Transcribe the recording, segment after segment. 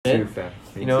shit. too, fam.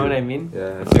 Me You know too. what I mean?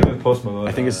 Yeah, same with Post Malone.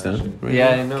 I think it's done. Right? Yeah,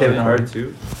 I know. Kevin man. Hart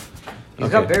too. He's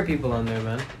got bare people on there,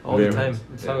 man. All Bare the time. ones,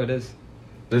 That's yeah. how it is.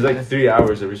 There's like 3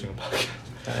 hours every single podcast.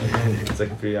 I know. It's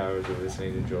like 3 hours of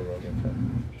listening to Joe Rogan,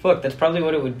 fam. Fuck, that's probably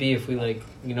what it would be if we like,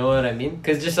 you know what I mean?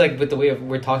 Because just like with the way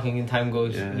we're talking and time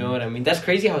goes, Yeah. you know what I mean? That's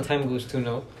crazy how time goes too,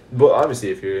 no? But obviously,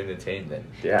 if you're entertained, then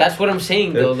yeah. That's what I'm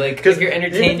saying though. Like, if you're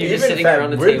entertained, you're just sitting fam,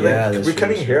 around the we're, table. like, Yeah, that's we're true,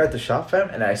 cutting that's hair true. at the shop, fam,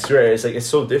 and I swear it's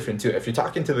so different too. If you're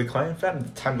talking to the client, fam, the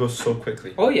time goes so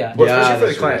quickly. Oh yeah. Well, Yeah, especially for the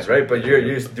that's clients, true. right? But you're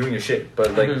just doing your shit.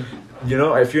 But like, Mhm. you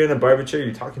know, if you're in a barber chair,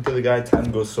 you're talking to the guy,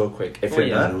 time goes so quick. If Oh, you're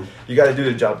yeah. not, you gotta do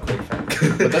the job quick, fam.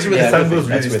 But that's with time everything. goes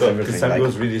That's really with slow. everything. Because time Like,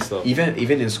 goes really slow.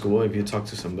 Even in school, if you talk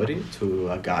to somebody, to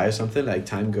a guy or something, like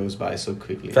time goes by so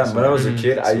quickly. Fam, when I was a Mhm.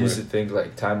 kid, I Swear. used to think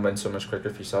like time went so much quicker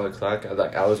if you saw the clock.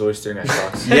 I was always staring at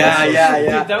clocks. Yeah, yeah, Dude,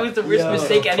 yeah. that was the worst Yo.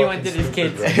 mistake So anyone fucking did as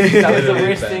kids. stupid, bro. That was the Literally,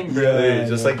 worst fam. thing. Literally, Yeah,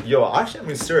 just yeah. like, yo, actually, I'm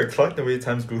gonna stare at clock the way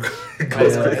times goes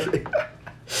know. quickly.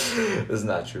 It's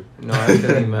not true. No, I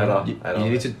feel you, man. At all. You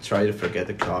need to try to forget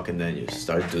the clock and then you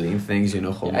start doing things, Yeah,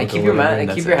 homework I or keep your whatever, I and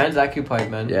keep that's your it. hands occupied,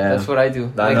 man. Yeah. That's what I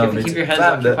do. I Like know, if you me keep too. your hands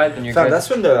Fam, occupied, then you're fam, good. that's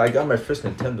when I got my first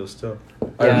Nintendo still.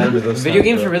 I Yeah, remember those video times,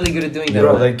 games bro. are really good at doing that.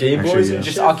 Bro, man. like Game Actually, Boys yeah. and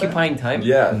Just shit, fam. occupying time.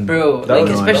 Yeah. Bro, That like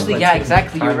was- especially that was yeah, my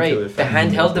exactly. You're time killer, right. The fam.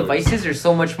 handheld Game Boys. devices are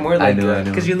so much more I like know, I know.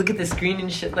 because you look at the screen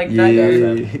and shit like Yeah, that. yeah,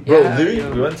 you're- yeah. Bro, Yeah, literally, you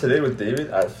know. we went today with David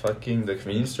at fucking the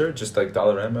convenience store, just like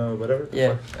Dollarama or whatever. the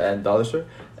Yeah. fuck, and Dollar Store,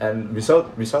 and we saw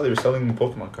they were selling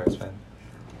Pokemon cards, man.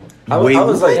 Wait, I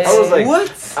was like, what?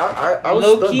 I was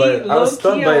Low-key- stunned by, I was low-key,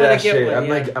 stunned I by wanna that get shit.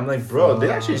 one, I'm like, bro, they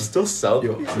Wow. actually still sell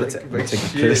Yo, these. I'm gonna take a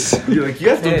shit. piss. You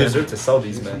have to Yeah. deserve to sell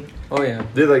these, man. Oh yeah.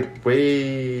 They're like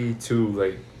way too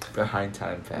like behind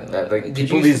time, fam. That, like Did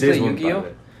people you these used to days play won't buy Yu-Gi-Oh?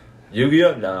 it.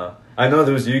 Yu-Gi-Oh? No. I know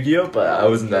there was Yu-Gi-Oh, but I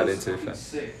wasn't that into it,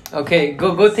 fam. Okay,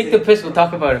 go take the piss. We'll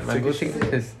talk about it, man. Take Go a take shit. the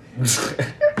piss.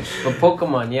 But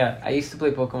Pokemon, yeah, I used to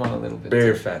play Pokemon a little bit.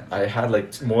 Bear fan. I had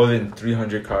like more than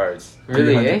 300 cards.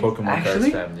 Really, 300 eh? Pokemon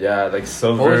Actually? cards, fam. Yeah, like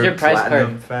silver, What was your prize platinum,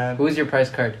 card? fam. Who was your prize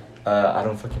card? I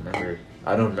don't fucking remember.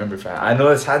 I don't remember, fam. I know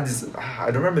it's had this. I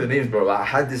don't remember the names, bro. I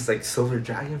had this like silver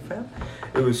dragon, fam.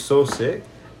 It was so sick,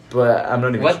 but I'm not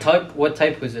even. What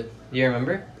type was it? Do you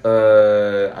remember? I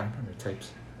don't remember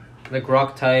types. Like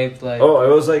rock type, like Oh,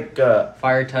 it was like.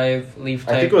 fire type, leaf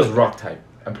type. I think it was rock type.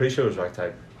 I'm pretty sure it was rock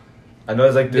type. I know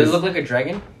it's like Did this. it look like a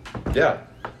dragon? Yeah.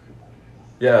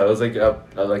 Yeah, it was like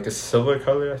a silver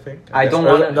color, I think. I guess. don't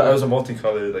Or wanna- No, it was a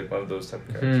multicolored, like one of those type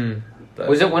of cards. Hmm. That-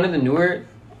 Was it one of the newer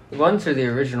ones or the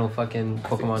original fucking I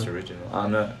think it's Pokemon? original.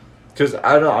 I'm not, because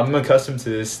I don't know. I'm accustomed to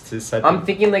this type. I'm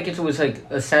thinking like it was like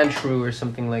a Sandshrew or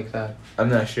something like that. I'm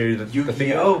not sure. The thing.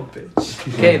 Yu-Gi-Oh,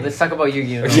 bitch. Okay, let's talk about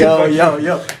Yu-Gi-Oh.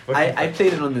 Yo. I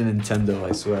played it on the Nintendo,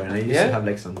 I swear, and I used Yeah? to have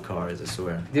like some cards, I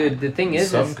swear. Dude, the thing is,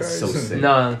 Some cards. so sick.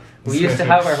 no, we used to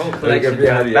have our whole collection.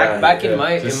 yeah, back in yeah.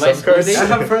 my Just school some cards. days. I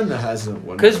have a friend that has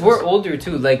one. Because we're older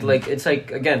too, like it's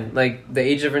like again like the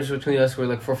age difference between us we're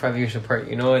like 4 or 5 years apart.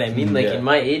 You know what I mean? Like Yeah. in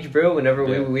my age, bro. Whenever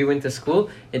Yeah. we went to school,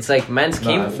 it's like man's Nah,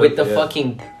 came I feel- with the yeah.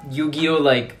 fucking Yu-Gi-Oh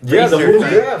like Yeah, the bracer, whole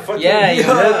fam. fucking Yeah, you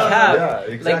know, yeah, cap. yeah,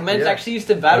 exactly, Like men's yeah. actually used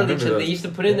to battle I each remember other. They those. used to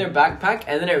put in their backpack,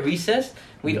 and then at recess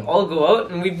we'd all go out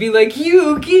and we'd be like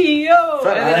Yu-Gi-Oh,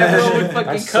 Fam, and then everyone would I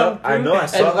fucking saw- come I through know, I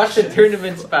saw and watch that the shit.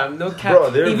 tournaments, fam. No cap. Bro,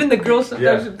 they're- Even the girls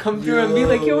sometimes yeah. would come through and be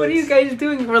like, "Yo, what are you guys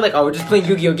doing?" We're like, "Oh, we're just playing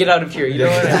Yu-Gi-Oh. Get out of here." You know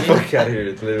what I mean? Fuck out of here,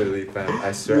 literally, fam.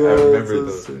 I swear, I remember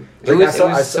those. It was, I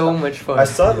saw, so much fun. I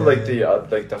saw like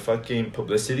the fucking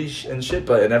publicity and shit,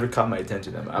 but it never caught my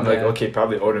attention. I'm like, Yeah. okay,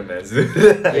 probably older men.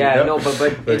 Yeah, no, but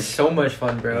Like, it's so much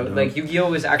fun, bro. I know. Like Yu-Gi-Oh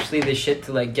was actually the shit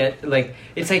to like get. Like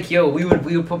it's like, yo, we would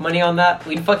put money on that.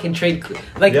 We'd fucking trade.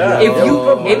 Like Yeah, if you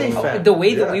put money, if, fam. the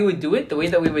way that Yeah. we would do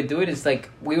it is like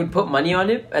we would put money on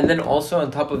it, and then also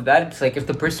on top of that, it's like if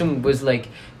the person was like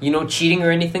cheating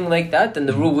or anything like that, then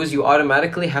the rule was you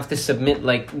automatically have to submit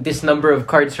like this number of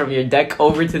cards from your deck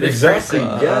over to this Exactly.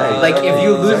 person. Yeah. Like if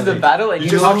you lose exactly. the battle and You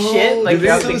you just- talk shit, like you you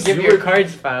have to just- give you your would-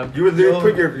 cards, fam. You would literally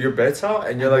put your bets out,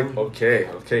 and you're like, okay,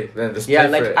 then just Yeah,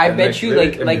 play for like it. I And, bet you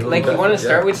literally, like you want to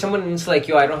start yeah. with someone and it's like,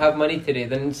 yo, I don't have money today.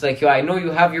 Then it's like, yo, I know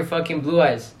you have your fucking blue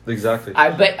eyes. Exactly. I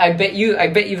bet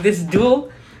you this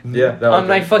duel Yeah. that on would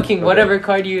my be- fucking okay. whatever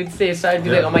card you would say. So I'd be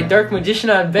Yeah. like, on my dark magician,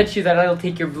 I bet you that I'll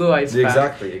take your blue eyes. fam.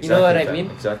 Exactly. You know what I fam, mean?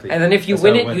 Exactly. And then if you That's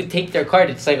win how it, went. you take their card.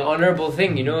 It's like an honorable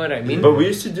thing. You know what I mean? But we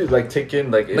used to do like take in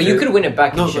like. But you could win it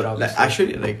back No, and shit, but, like, obviously.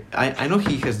 actually, like, I know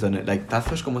he has done it. Like,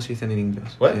 tazos, ¿cómo se dicen en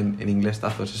inglés? What? En inglés,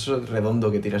 tazos. Eso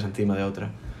redondo que tiras encima de otra.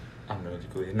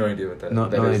 I'm no idea what that. No,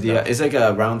 that no is. idea. It's like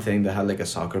a round thing that had like a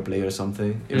soccer blade or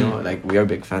something. You know, like we are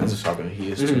big fans of soccer. And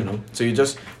he is too. You know, so you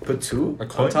just put two A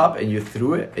coin? on top and you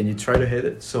threw it and you try to hit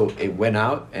it. So it went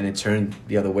out and it turned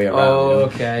the other way around. Oh, you know?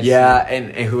 okay. I Yeah,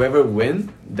 and whoever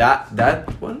win that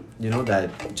one, you know, that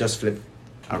just flipped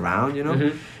around. You know,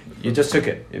 Mhm. you just took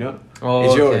it. You know. Oh,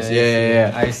 It's okay, yours,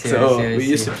 yeah. I see. So I we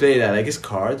used see. to play that, like it's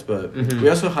cards, but Mhm. we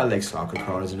also had like soccer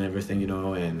cards and everything, you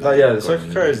know. And Oh yeah, the like,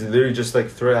 soccer card is literally just like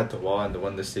throw it at the wall, and the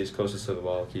one that stays closest to the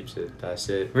wall keeps it. That's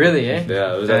it. Really, eh?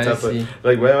 Yeah, it was that I type of see.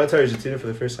 like when I went to Argentina for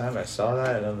the first time, I saw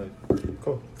that and I'm like,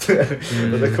 cool.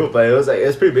 It was like cool, but it was like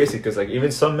it's pretty basic because like even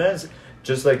some men's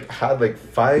just like had like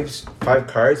five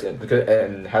cards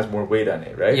and has more weight on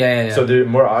it, right? Yeah. So there are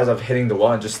more odds of hitting the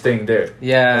wall and just staying there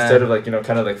Yeah. instead of like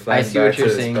kind of like flying see back what you're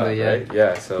to the saying, spot, but yeah. right?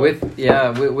 Yeah. So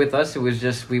With us, it was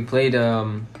just we played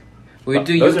we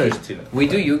do those are Yu-Gi- Argentina. we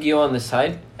do Yu-Gi-Oh on the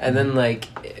side, and then like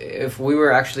if we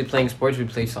were actually playing sports, we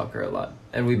played soccer a lot,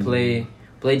 and we played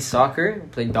soccer,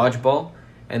 played dodgeball,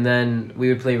 and then we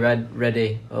would play Red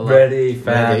A a lot. Ready,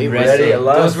 fam. Ready, Ready. A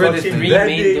lot Those of were the fucking three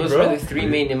ready, main. Those bro. were the three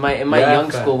main in my Yeah,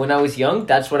 young fam. school. When I was young,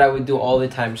 that's what I would do all the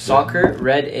time: soccer,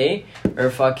 Red A, or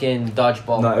fucking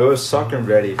dodgeball. No, it was soccer and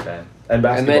ready, fam. And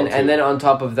basketball And then on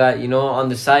top of that, you know, on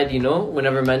the side, you know,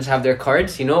 whenever men's have their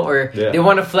cards, you know, or Yeah. they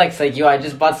want to flex, like, yo, I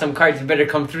just bought some cards, you better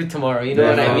come through tomorrow. You know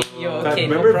what I mean? Yo, Fam, okay,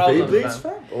 no remember problem. Beyblades,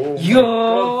 fam. fam? Oh Yo, my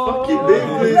God, fucking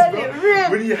Beyblades, let bro. it rip.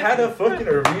 When you had a fucking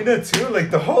arena too,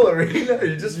 like the whole arena,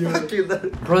 you just fucking let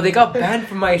it. Bro, they got banned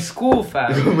from my school,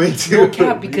 fam. Me too. No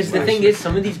cap, because the thing is,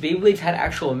 some of these Beyblades had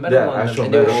actual metal Yeah, on them, actual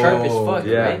and they were metal. sharp as fuck,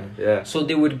 Yeah, right? yeah, So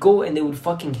they would go and they would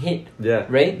fucking hit, yeah.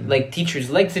 right? Like teachers'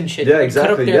 legs and shit. Yeah, They'd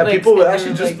cut up exactly. their Yeah, legs people would and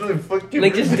actually they just would, like fucking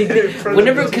like just in front of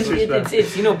whenever the because teachers, fam.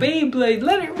 it's you know Beyblade,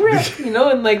 let it rip, you know,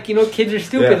 and like you know kids are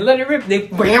stupid, Yeah. let it rip. They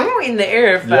in the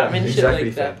air, fam, and shit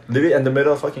like that. fam. Literally in the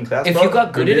middle of fucking class. If bro, you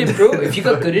got good at it, bro, if you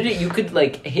got good good at it, you could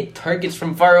like hit targets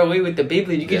from far away with the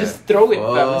Beyblade. You could Yeah. just throw it,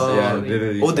 Oh, Yeah, fam.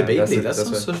 literally. oh, the fam. Beyblade. That that's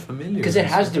sounds so familiar. Because it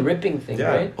has the ripping thing,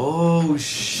 Yeah. right? Oh So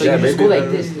shit! Yeah, you just go Beyblade,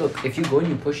 like this. Look, if you go and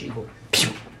you push it, you go pew,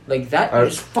 like that. You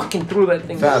just fucking threw that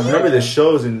thing. Fam, remember the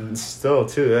shows and still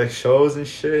too, like shows and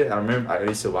shit. I remember I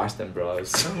used to watch them, bro. It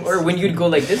was Or when you'd go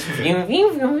like this. yeah,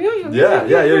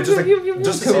 just like just So you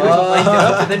just wind it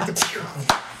up and then.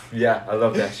 yeah, I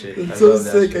love that shit. It's I so love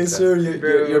that sick. shit, I fam. swear,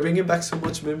 Bro. you're bringing back so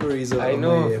much memories. Of I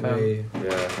know, my, fam.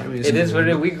 Yeah. It is what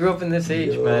it. We grew up in this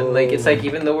age, man. Like it's like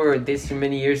even though we're this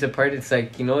many years apart, it's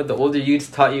like you know the older youths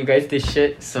taught you guys this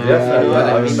shit. So Yeah, you know what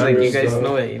yeah, I I mean. Like remember, you guys so-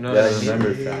 know it. You know Yeah, what I I mean.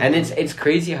 remember, fam. And it's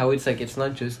crazy how it's like it's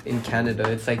not just in Canada.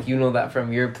 It's like you know that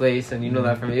from your place and you know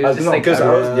that from it I was just like because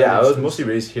I was yeah, I was it's- mostly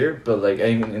raised here, but like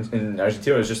in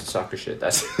Argentina it was just soccer shit.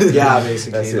 That's Yeah,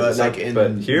 basically. That's it, But it's like like- in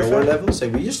but here, lower fam? levels,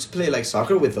 like we used to play like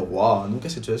soccer with the wall. ¿Nunca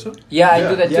has hecho eso? yeah, I Yeah.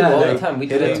 do that too Yeah, all like, the time. We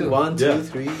do that hitting too. 1, 2, Yeah.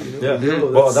 3. You know? Yeah.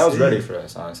 Yo, Well, that's that was sick. ready for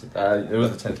us, honestly. It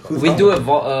was a tennis ball. Who We thought do of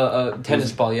a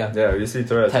tennis ball, yeah. Yeah, we used to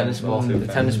throw a Tennis ball, too, the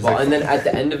fam. tennis ball, and then at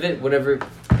the end of it, whatever.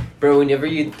 Bro, whenever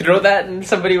you throw that and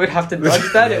somebody would have to dodge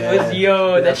that, it was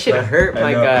yo, Yeah, that shit fam. hurt, I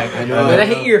my know. guy. I know. When that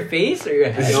hit your face or your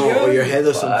head, No, yo, or your head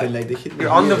or fuck. something like they hit me You're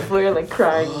on the here. floor like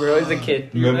crying, bro, as a kid.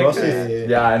 You're like, Mostly, Yeah.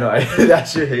 yeah, I know. I that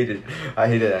shit hated. I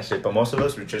hated that shit. But most of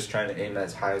us were just trying to aim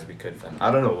as high as we could. Fam. I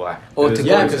don't know why. oh, It was to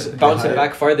Yeah, go 'cause bounce it yeah.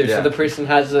 back farther, Yeah. so the person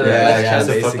has a Yeah, less yeah, chance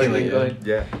of basically, fucking yeah. going.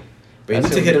 Yeah. But you need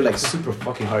That's to what hit we it like do. super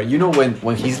fucking hard. You know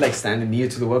when he's like standing near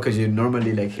to the wall because you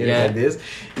normally like hit Yeah. it like this.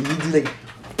 And you do like,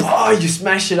 oh, you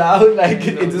smash it out like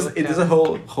No, it is a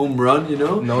whole home run. You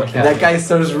know. No And cap. that guy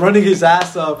starts running his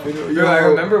ass up. You know. Bro, I Yo.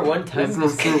 remember one time This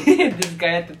this, is so- this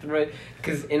guy had to throw it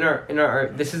because in our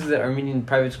this is the Armenian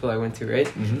private school I went to, right?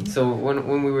 Mhm. So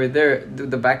when we were there,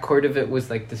 the back court of it was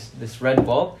like this red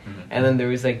ball, and then there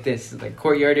was like this like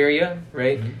courtyard area,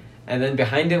 right? And then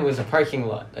behind it was a parking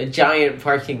lot, a giant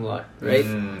parking lot, right?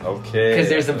 Okay. Because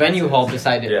there's a venue hall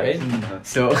beside it, Yeah. right?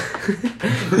 So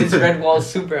this red wall is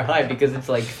super high because it's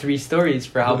like 3 stories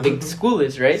for how big the school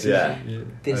is, right? Yeah.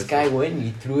 This guy went and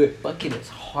he threw it fucking as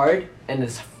hard and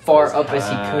as far up as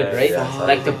he could, right? Yeah, that's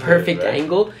Like the how you perfect do it, right?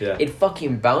 angle. Yeah. It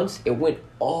fucking bounced. It went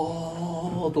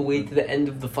all the way to the end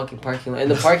of the fucking parking lot. And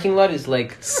the parking lot is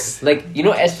like you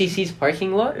know STC's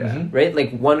parking lot? Yeah. Mhm. Right?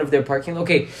 Like one of their parking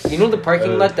okay, you know the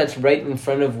parking lot that's right in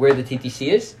front of where the TTC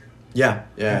is? Yeah.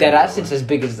 Yeah. That ass, it's as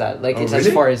big as that. Like, Oh, it's as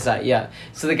really? far as that, yeah.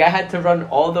 So the guy had to run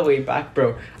all the way back,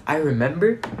 bro. I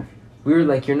remember we were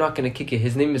like, you're not going to kick it.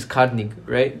 His name is Kadnig,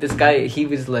 right? This guy, he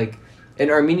was like, in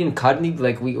Armenian Kadnig,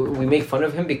 like, we make fun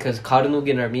of him because Kadnug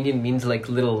in Armenian means, like,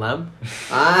 little lamb,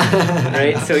 Ah.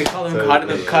 right? So we call him So-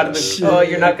 Kadnug, Kadnug. Shit. Oh,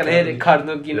 you're not going to hit it,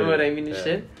 Kadnug. You know Yeah, what I mean and yeah.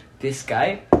 shit? This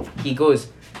guy,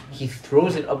 he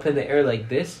throws it up in the air like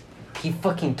this. he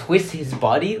fucking twists his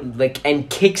body like and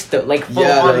kicks the like full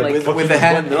Yeah, on like, like with the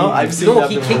hand. No, I've seen no, that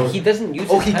he before. he doesn't use.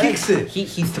 Oh, his he hand. kicks it.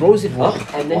 He throws it up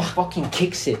and then fucking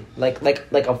kicks it like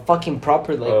a fucking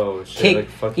proper like Oh, shit, kick. like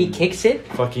fucking- He kicks it.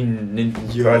 Fucking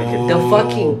ninja Yo. karate kid. The Oh,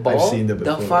 fucking ball. I've seen that the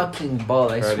before. fucking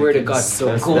ball. I Karate swear to Kid God, is so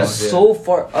goes fast, yeah. so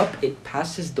far up it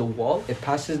passes the wall. It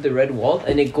passes the red wall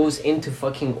and it goes into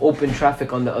fucking open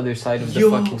traffic on the other side of the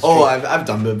fucking street. Oh, I've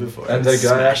done that before. And the guy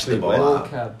Smashed actually the went. ball Oh, out.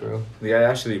 cap, bro. The guy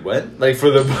actually went like for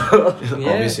the ball.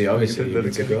 Yeah. Obviously, you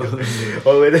need to go.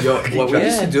 Oh wait, Yo, what we Yeah.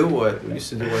 used to do,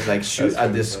 was like shoot That's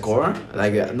at the funny, score,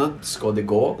 like not score the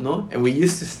goal, no. And we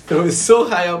used to throw it so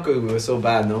high up because we were so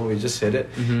bad, no. We just hit it,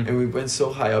 Mhm. and we went so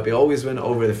high up. It always went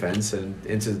over the fence and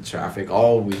into the traffic.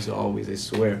 Always, I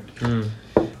swear. Mm.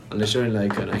 Unless you're in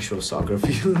like an actual soccer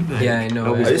field. Like, Yeah, I know.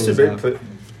 always I used to goes play, out.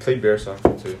 play bear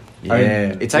soccer too. Yeah,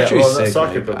 it's Yeah, actually well, not sick.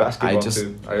 soccer, like, but basketball I just,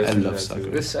 too. I used to do love that soccer. too.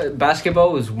 This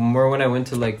basketball was more when I went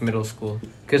to like middle school,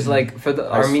 because like for the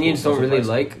High Armenians school, don't really high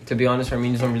school. like. To be honest,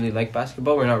 Armenians don't really like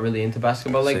basketball. We're not really into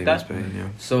basketball like Same that. as Spain, yeah.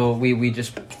 So we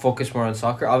just focus more on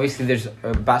soccer. Obviously, there's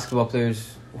basketball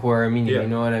players who are Armenian. Yeah. You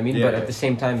know what I mean? Yeah, But yeah. at the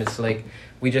same time, it's like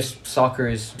we just soccer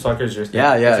is. Soccer is your thing.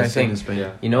 Yeah, That's our same thing. as Spain.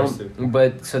 Yeah. You know, Us too.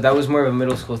 but so that was more of a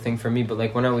middle school thing for me. But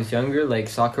like when I was younger, like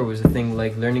soccer was a thing.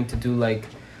 Like learning to do like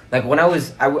when I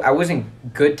was I wasn't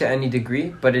good to any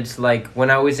degree, but it's like when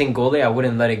I was in goalie, I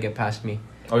wouldn't let it get past me.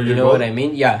 Oh, You you're know goal- what I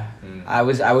mean? Yeah. Mm. I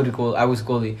was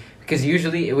goalie because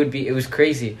usually it was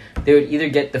crazy. They would either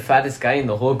get the fattest guy in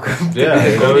the whole group. to Yeah, be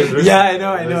the it goalie. always works. Yeah, I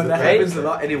know. There's That the- happens a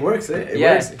lot, and it works. It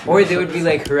Yeah, works. or they would be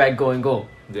like Harag go and goal.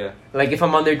 Yeah. Like if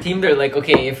I'm on their team, they're like,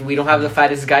 okay, if we don't have the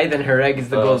fattest guy, then Harag is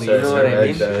the Oh, goalie. sorry, You know sorry, what I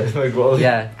mean? like, goalie.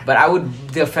 Yeah, but I would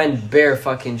defend bare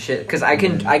fucking shit because I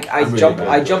can I I'm really jump good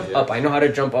I at jump it, yeah. up. I know how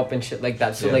to jump up and shit like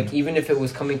that. So Yeah. like even if it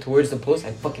was coming towards the post,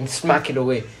 I fucking smack it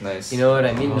away. Nice. You know what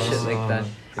I mean? Shit like that.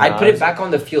 Nah, I'd put it it's- back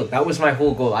on the field. That was my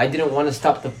whole goal. I didn't want to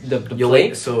stop the Yo, play,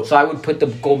 wait, so- so I would put the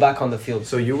goal back on the field.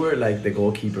 So you were like the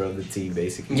goalkeeper of the team,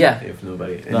 basically. Yeah. If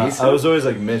nobody. And Nah, Lisa? I was always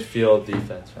like midfield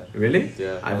defense, man. Really?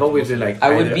 Yeah. I've always been like I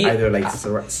would either, be- either like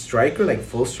striker, like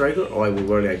full striker, or I would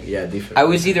work like defense. I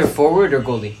was either forward or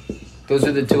goalie. Those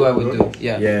are the two I would do.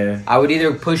 Yeah. Yeah. I would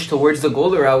either push towards the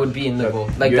goal or I would be in the goal.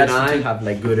 Like you that's and the I two. have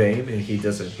like good aim, and he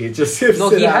doesn't. He just No,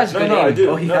 he has No, good no, I aim. do.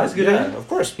 Oh, he no, has good yeah, aim? of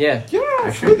course. Yeah.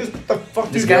 Yeah, sure. What the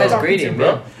fuck? This dude, guy you're has talking great to, aim, bro.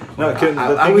 yeah. No, 'cause the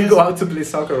I thing would is- go out to play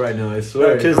soccer right now. I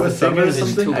swear. Yeah, 'cause the thing summer or is-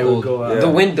 something, too I would cold. go out. Yeah. The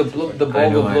wind, the ball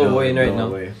will blow away right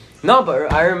now. No,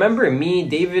 but I remember me,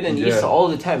 David, and Yeah. Issa all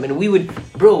the time, and we would,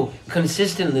 bro,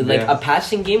 consistently, like Yeah. a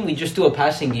passing game, we just do a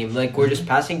passing game. Like, we're just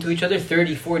passing to each other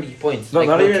 30, 40 points. No, like,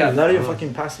 not no even, cap. not even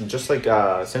fucking passing. Just like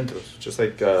centros, just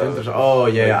like Oh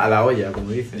yeah, a la olla, como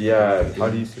dicen. yeah. How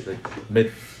do you say like mid?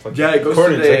 fucking Yeah, it goes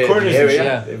corners, to the, like corners the and area, shit.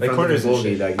 Yeah. in Like front corners of and the goalie,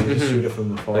 shit. like you just Mhm. shoot it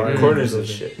from afar. Like and corners go and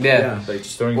to- shit. Yeah. Like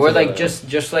just throwing. Or to like the-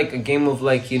 just like a game of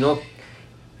like, you know,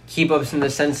 keep ups in the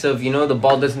sense of, you know, the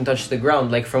ball doesn't touch the ground,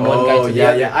 like from one guy to the yeah,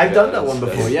 other. yeah, I've done that one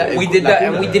That's- before. Yeah, We in did that,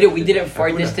 and Laguna. we did it far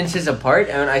Laguna. distances apart,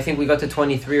 and I think we got to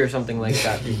 23 or something like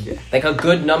that. Like a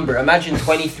good number. Imagine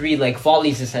 23 like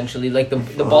volleys essentially. Like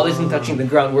the ball isn't touching the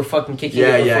ground. We're fucking kicking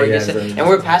Yeah, it yeah, before yeah, this, the- and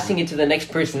we're passing it to the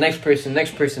next person, next person,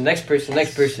 next person, next person,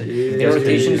 next person. Yeah, In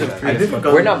rotations yeah, of yeah. three. I've never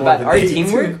gone We're not more bad. than Our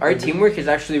 8. teamwork is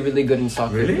actually really good in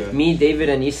soccer. Really? Yeah. Me, David,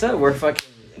 and Issa, we're fucking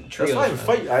That's why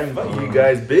trios. I invite you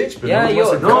guys, bitch. But Yeah, no one yo,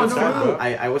 wants to No, come no, through, no. bro.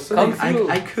 I was Come saying through.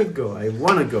 I could go. I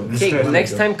wanna go. Okay, Wanna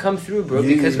next go. time come through, bro,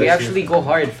 Yeah, because we that's actually go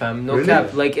hard, fam. No Really?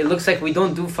 cap. Like it looks like we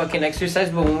don't do fucking exercise,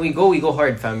 but when we go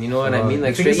hard, fam. You know what I Oh, mean?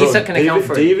 Like the thing straight is, Issa can account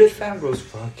for it. David fan goes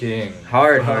fucking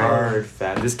Hard. hard,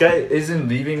 fam. This guy isn't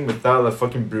leaving without a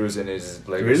fucking bruise in his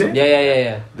leg. or Really? something.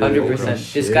 Yeah. Dude, 100%. oh, This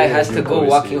shit, guy has to you go always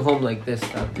walking see. home like this,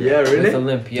 fam. Yeah, really? With a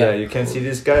limp, Yeah, yeah. you can see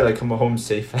this guy like come home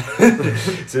safe.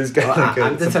 So this guy, Well, like,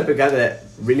 I'm the type of guy that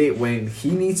really, when he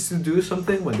needs to do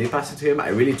something, when they pass it to him, I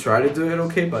really try to do it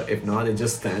okay. But if not, I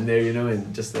just stand there, you know,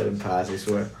 and just let him pass. I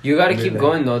swear. You gotta Really? keep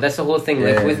going though. That's the whole thing.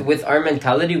 Like Yeah. with our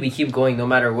mentality, we keep going no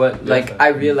matter what. Yeah, Like fam. I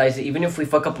realize that even if we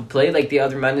fuck up a play, like the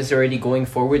other man is already going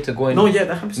forward to go and No, yeah,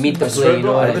 that happens. Meet the I me. play, swear, you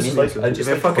bro, know what I I just mean? like I just If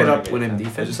I like fuck it up cornering when I'm I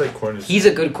defense. just like corners. He's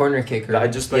a good corner kicker. I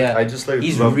just like Yeah. I just like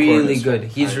He's love really corners. good.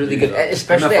 He's I really do good, love-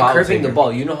 especially I'm a at foul curving the taker.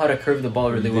 ball. You know how to curve the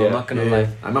ball really well. I'm Yeah. not gonna Yeah, lie.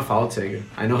 I'm a foul taker.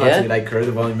 I know Yeah? how to like curve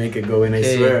the ball and make it go in.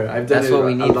 I Okay, swear, I've done That's it what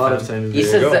we need. a lot fam. of times.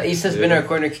 Issa's, go. Issa's been Yeah. our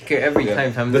corner kicker every Yeah.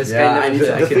 time, fam. The- This Yeah, guy I never. need to-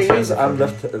 The can thing try is, it. I'm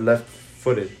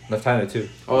left-footed, left-handed too.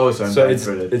 Oh, so I'm So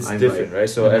right-footed. it's I'm different, right?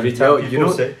 So every time Yo, people you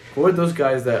know, say, who are those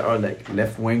guys that are like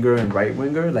left winger and right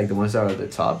winger, like the ones that are at the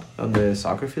top on the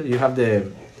soccer field? You have the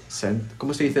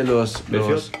 ¿Cómo se dice los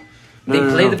Midfield? They No,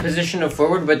 no, play no. the position of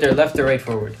forward, but they're left or right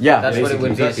forward. Yeah, That's what it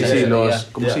would be. basically, Sí, sí, essentially, los,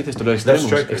 ¿cómo se dice esto? Los Left extremos.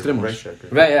 striker, Extremos. right striker.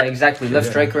 Right, yeah, exactly. Left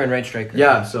Yeah. striker and right striker.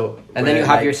 Yeah, so. And then you when,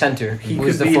 have like, your center, He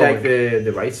who's could the be forward. like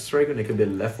the right striker and it could be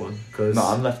the left one. Cause No,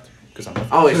 I'm left. Because I'm left.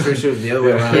 Oh, it's true, the other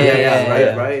way around. Yeah, right,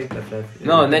 yeah. right. Left.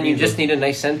 No, and then you just need a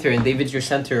nice center, and David's your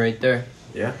center right there.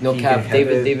 Yeah. No He cap. can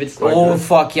David, head it David's. like Oh this.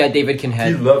 fuck yeah, David can He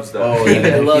head. loves that. Oh,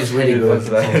 David yeah. loves He's really hitting good. loves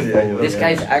that. Yeah, he loves This that.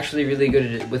 guy's actually really good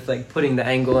at it with like putting the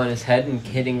angle on his head and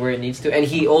hitting where it needs to, and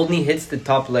he only hits the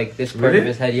top like this part of Really?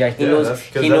 his head. Yeah, he Yeah, knows. that's-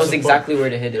 'cause He that's knows the exactly where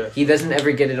to hit Yeah. it. He doesn't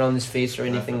ever get it on his face or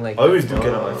anything like. I always do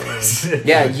get on my face.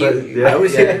 Yeah, But, you- I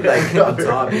always Yeah. hit it like on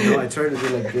top, you know. I try to do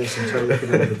like this and try to look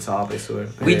at the top. I swear.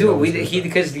 We I do. always He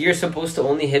because you're supposed to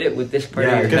only hit it with this part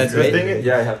Yeah, of your Because head, the right? thing is,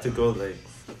 I have to go like,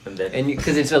 and then. And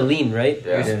because it's a lean, right?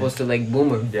 Yeah. You're supposed to like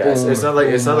boom or Yeah, it's boom not or like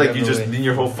you whatever just way. lean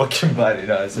your whole fucking body.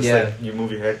 No, it's just Yeah. like you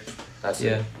move your head. That's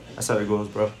Yeah. it. That's how it goes,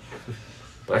 bro.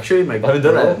 But Actually, my I haven't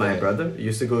done that. my brother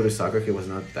used to go to soccer. He was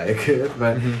not that good,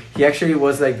 but Mhm. he actually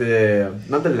was like the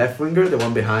not the left winger, the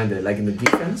one behind it, like in the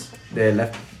defense, the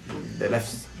left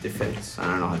defense. I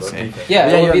don't know how to say. it. Yeah, Yeah,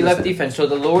 it you would be left understand. defense. So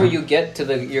the lower you get to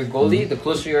your goalie, the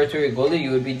closer you are to your goalie,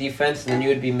 you would be defense, and then you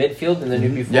would be midfield, and then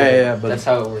you'd be Yeah, forward. yeah, but- that's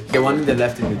how it works. The one in the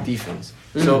left in the defense.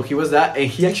 So he was that, and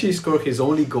he actually scored his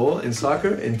only goal in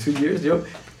soccer in 2 years, yo.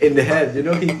 In the head, you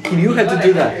know, he knew how to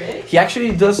do that. He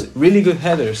actually does really good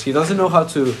headers. He doesn't know how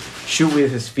to shoot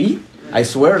with his feet. I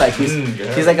swear, like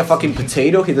he's like a fucking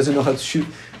potato. He doesn't know how to shoot,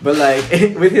 but like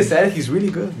with his head, he's really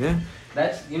good. Yeah,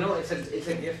 That's it's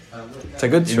a gift. it's a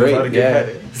good You know how to trait.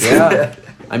 get Yeah, head,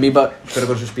 yeah. I mean, pero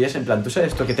con sus pies, en plan, ¿tú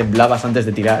sabes esto que temblabas antes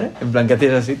de tirar? En plan, que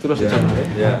haces así, tú lo has hecho, ¿no?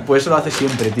 Yeah. Pues eso lo hace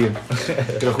siempre, tío.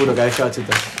 Te lo juro, cada vez que va a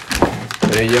chutar.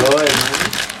 Pero yo,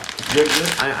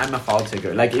 hermano, I'm a foul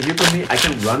taker. Like, if you put me, I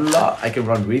can run a lot. I can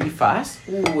run really fast.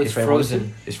 Ooh, it's If I want frozen. to.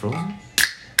 It's frozen?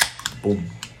 Boom.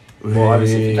 Well,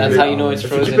 obviously, if you That's keep how it- you know it's if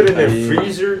frozen. you keep it in I a mean-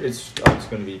 freezer, it's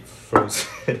gonna be frozen.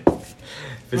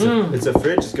 If it's a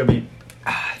fridge, it's gonna be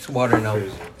It's water now.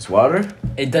 frozen. It's water?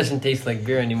 It doesn't taste like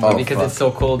beer anymore Oh, because fuck. it's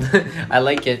so cold. I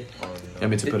like it. Oh, You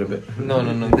want me to put a bit? No.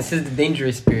 This is the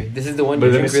dangerous beer. This is the one But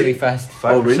you let me drink really see. fast.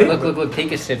 5%. Oh, really? Look.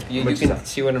 Take a sip. You Much is can that?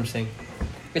 see what I'm saying.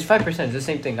 It's 5%. It's the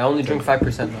same thing. I only drink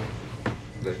 5% now.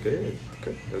 Okay.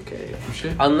 Okay.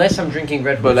 Shit. Unless I'm drinking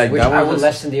Red Bull, But, like, which that I one will has-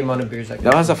 lessen the amount of beers I can.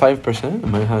 That has a 5%.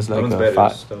 Mine has like one's a better,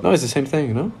 5. so- No, it's the same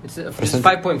thing, no? It's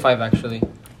 5.5 Percent. actually.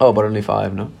 Oh, but only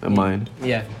 5, no? And mine.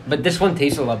 Yeah, but this one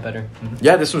tastes a lot better.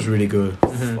 Yeah, this was really good.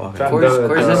 Mhm. Fuck. Fam-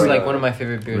 Coors is the- like one of my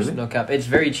favorite beers. Really? No cap. It's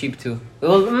very cheap too.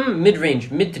 Well,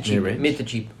 mid-range, mid to cheap, Mid-range? mid to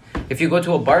cheap. If you go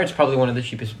to a bar, it's probably one of the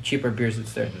cheaper beers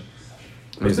that's there.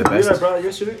 It's the beer I best. brought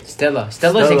yesterday? Stella's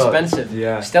Stella, expensive.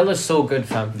 yeah. Stella's so good,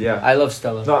 fam. Yeah. I love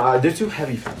Stella. No, they're too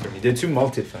heavy fam for me. They're too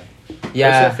malted fam. Actually, I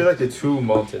Yeah, feel like they're too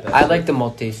malted. I like the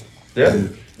malt taste. Yeah.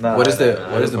 Nah, What is the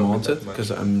nah, what is I the don't fuck with malted? that much.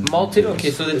 Because I'm Malted.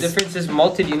 Okay, so the difference is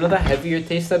malted. You know that heavier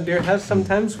taste that beer has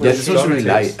sometimes. Yeah, Where this it one's tastes- really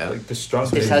taste, light. Like the strong.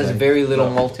 This taste, has like- very little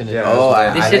no. malt in it. Yeah. Oh,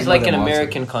 This I is like more an the malted.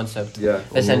 American concept, Yeah.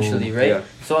 essentially, Ooh, right? yeah.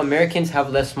 So Americans have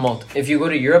less malt. If you go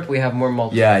to Europe, we have more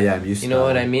malt. Yeah, I'm used to You know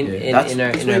that what I one. mean? Yeah. In- That's in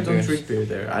our- that's in why our I don't beers. drink beer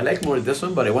there. I like more this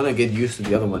one, but I want to get used to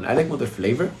the other one. I like more the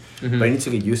flavor, Mhm. but I need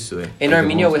to get used to it. In Like the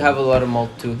Armenia, we malted. have a lot of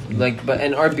malt too. Like,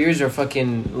 and our beers are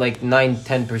fucking like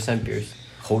 9-10% beers.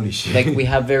 Holy shit. Like we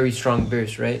have very strong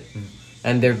beers, right?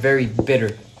 And they're very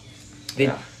bitter. They,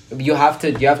 Yeah. you have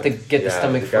to get the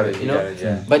stomach for it, you know.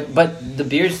 Yeah. But the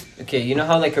beers, okay, you know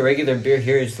how like a regular beer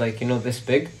here is like this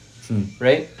big, Hmm.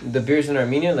 right? The beers in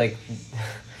Armenia like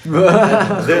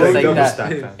They're It's like like double that. stack,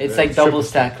 fam. it's They're like double triple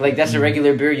stack. Like that's a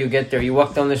regular beer you get there. You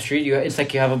walk down the street, it's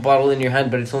like you have a bottle in your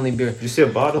hand, but it's only beer. You see a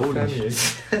bottle, Holy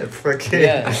fam? Fucking.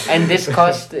 Yeah, and this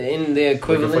cost in the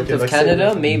equivalent fucking of like Canada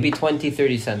cigarette. maybe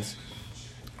 20-30 cents.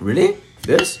 Really?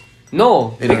 This?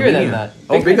 No, In bigger than Armenia? that.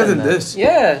 Oh, bigger than that. this?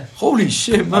 Yeah. Holy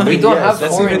shit, man. We don't yes, have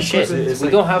that's foreign even shit. closer. It's We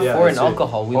like- don't have yeah, foreign that's it.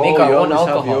 alcohol. We Oh, make you our own always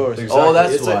have alcohol. yours. Exactly. Oh,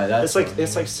 that's it's why. Like, That's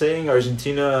it's like saying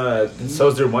Argentina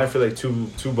sells their wine for like two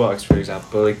bucks, for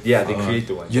example. Like they create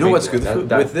the wine. You know Make what's the good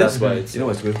wine. with this? That's why it's. You know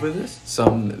what's good with this?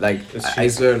 Some like It's I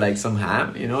cheap. swear like some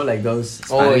ham. You know, like those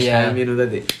Oh, Spanish yeah. ham. You know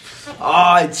that they.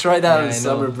 Oh, I tried that Yeah, in I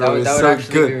summer, know. bro. That It's would so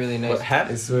actually good. be really nice. What ham?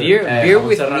 I swear. Beer Jamon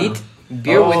with serrano. meat.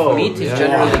 Beer with meat is yeah.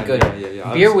 generally good.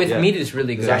 Yeah. Beer with Yeah. meat is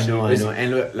really good. I know, I know.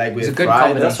 And look, like with It's a good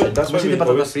fried, combination. That's ¿Cómo why se dice we patatas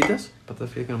always- fritas? Patatas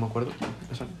fritas que no me acuerdo.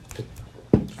 Esa.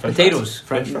 Potatoes.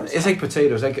 French fries. It's like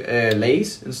potatoes, like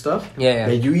Lay's and stuff. Yeah, yeah.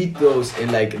 Like you eat those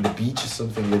in like the beach or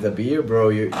something with a beer, bro.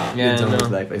 You Yeah, don't no.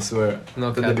 with life. I swear.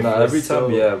 No The cap. beer Nah, every is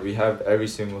time, so- we have every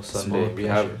single Sunday. Small We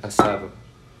have pleasures. asado.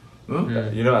 Huh?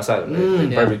 Mm. You know asado, right? Mm. Like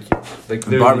Yeah. barbecue. Like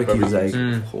And literally barbecue is like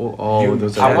Mm. oh You-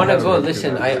 those. I are want to have go. barbecue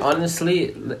Listen, I barbecue. honestly,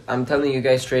 I'm telling you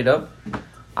guys straight up,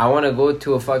 I want to go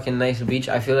to a fucking nice beach.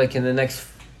 I feel like in the next,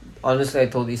 honestly, I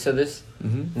told Issa this,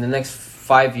 Mm-hmm. in the next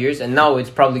 5 years, and now it's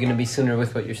probably going to be sooner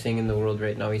with what you're seeing in the world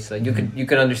right now, Issa. You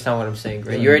can understand what I'm saying,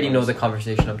 right? You already know the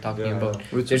conversation I'm talking Yeah. about.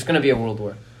 There's going to be a world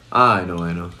war I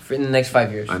know. for in the next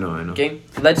 5 years. I know. Okay,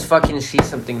 let's fucking see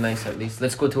something nice at least.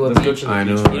 Let's go to a Let's go beach. to the I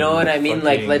beach. know. You know what I mean?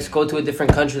 Like, Fucking- let's go to a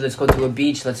different country. Let's go to a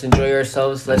beach. Let's enjoy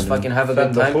ourselves. Let's fucking have a Fam,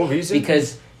 good the time. whole reason-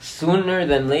 Because sooner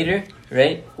than later,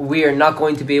 right? We are not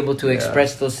going to be able to Yeah.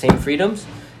 express those same freedoms,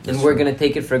 and That's we're true. gonna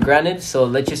take it for granted. So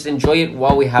let's just enjoy it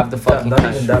while we have the fucking Not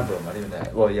time. even that, bro. Not even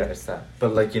that. Well, yeah, it's that.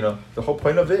 But like, you know, the whole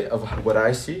point of it, of what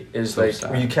I see, is So like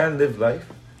sad. you can't live life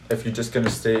if you're just gonna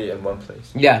stay in one place.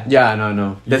 Yeah. Yeah,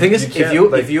 no. The You- thing is, you if can't, you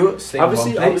like- if you stay in one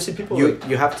obviously- place, obviously people,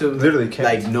 you have to literally can't.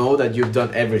 like know that you've done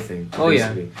everything. Oh, yeah.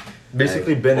 basically.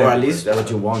 Basically, Like, been or at everywhere, least that's what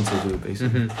you want to do,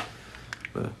 basically. Mhm.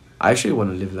 But I actually want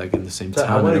to live like in the same So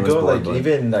town. I want that to was go born, like but-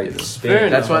 even like you know. Spain. Fair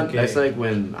That's enough. what. That's like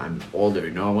when I'm older.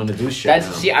 You know, I want to do shit. That's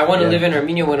now. see, I want to Yeah. live in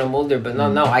Armenia when I'm older, but not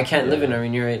now. I can't live in Yeah.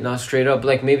 Armenia right now, straight up.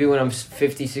 Like maybe when I'm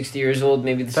 50, 60 years old,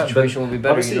 maybe the But situation will be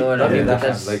better. You know what I not mean? even But that,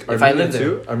 that's fam. Like if I Armenia live there.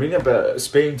 too, Armenia, but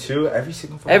Spain too. Every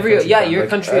single fucking Every- country, yeah, fam. your Like,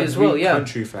 country as every well, yeah.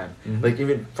 country, fam. Mhm. Like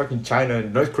even fucking China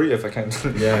and North Korea, if I can.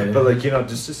 Yeah. But like, you know,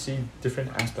 just to see different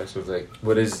aspects of like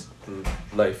what is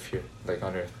life here, like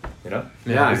on Earth. You know?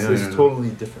 Yeah, it's, I know, it's I know. totally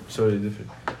different. totally different.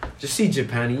 Just see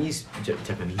Japanese.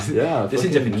 Japanese. Yeah, This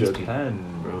is fucking Japanese Japan,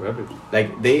 people. bro. Everything.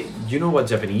 Like they, you know what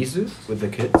Japanese do with the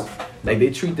kids? Like they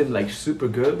treat them like super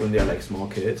good when they're like small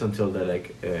kids until they're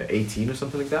like 18 or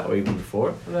something like that, or even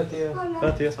before.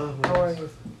 Gracias. How are you?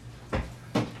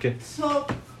 So,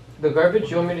 The garbage,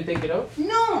 you want me to take it out?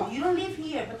 no, you don't live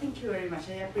here, but thank you very much.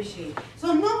 I appreciate it. So,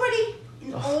 nobody,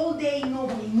 in all day,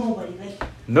 nobody, like,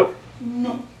 Nope.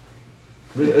 no.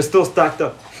 Really, it's still stacked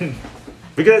up.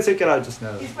 We're gonna take it out just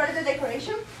now. It's part of the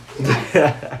decoration.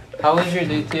 How was your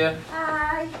day, Tia?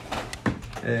 Hi.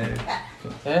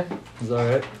 Yeah? It's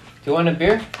alright. Do you want a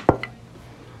beer?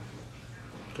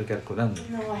 Estoy calculando.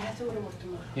 No, I have to go to work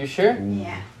tomorrow. You sure?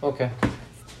 Yeah. Okay.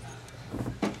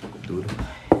 Duro.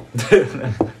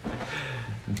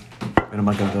 Menos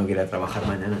mal que no tengo que ir a trabajar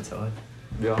mañana, chaval.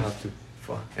 We all have to.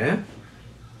 Fuck. ¿Eh?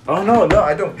 Oh no,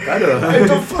 I don't. I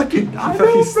don't fucking. I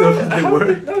don't, still bro. has to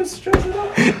work. No stress at all.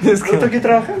 This No tengo que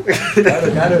trabajar.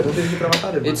 Claro, no tienes que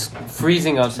trabajar. hermano. It's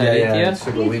freezing outside, Yeah, eh, yeah, Tia? it's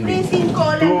super It's windy. freezing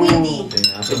cold and windy.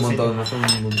 Hace un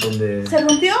montón de... ¿Se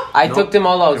rompió? I No. took them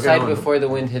all outside Okay, no. before the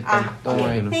wind hit them. Ah, Don't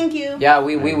okay. worry. Thank you. Yeah,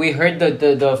 we heard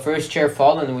the first chair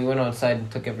fall and we went outside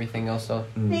and took everything else out.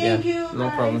 Thank Yeah, you. no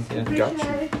guys. problem, yeah. Appreciate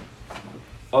Got it.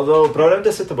 Although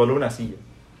probablemente se te voló una silla.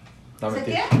 No, ¿Se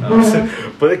mentira. qué?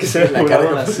 No, puede que se La cara de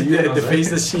volado la silla, no the sé. face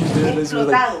that she did is like,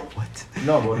 Explotado. what?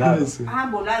 No, volado. Ah,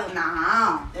 volado.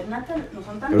 No, no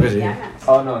son tan Creo que sí. livianas.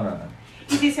 Oh, no.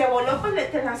 Y si se voló, pues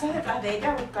te lanzas detrás de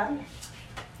ella a buscarla.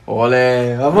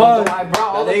 Ole, Oh, vamos. I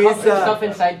brought all La the cups and neguita. stuff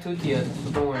inside too, Tia. So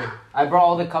don't worry. I brought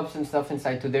all the cups and stuff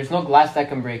inside too. There's no glass that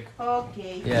can break.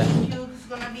 Okay. Yeah. Thank you. It's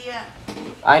gonna be a.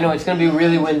 I know it's gonna be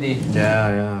really windy.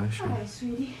 Yeah, sure. Hi,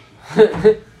 sweetie.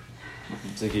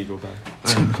 It's like you go back.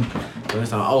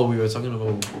 Oh, we were talking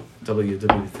about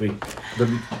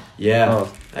WW3. Yeah,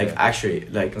 Oh, like yeah. actually,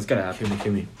 like It's gonna happen.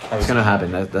 Hear me. It's gonna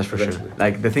happen. That's for sure. Eventually.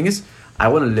 Like the thing is, I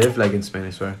want to live like in Spain.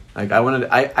 I swear. Like I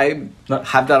Not-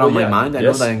 have that on well, my yeah. mind. I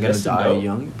Yes, know that I'm gonna yes and die no.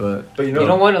 young, but But you know, You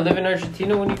don't want to live in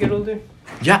Argentina when you get older?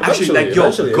 yeah, actually, Eventually, like yo,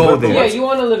 eventually, go eventually. there. Yeah, you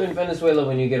want to live in Venezuela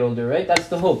when you get older, right? That's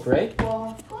the hope, right?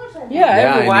 Well, of course I do. Yeah,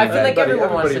 Yeah, everyone. I I know. feel like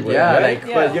everyone wants to Everybody do would, Yeah, that. like,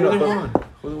 Yeah. but you know, who but- don't want?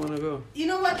 Who don't want to go? You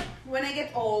know what? When I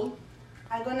get old,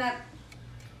 I'm gonna,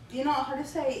 you know, how to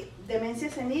say, demencia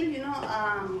senile, you know,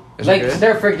 Is Like it good?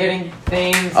 start forgetting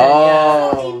things. And,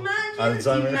 Oh.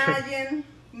 So imagine Alzheimer.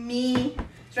 me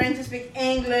trying to speak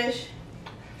English.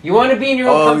 You want to be in your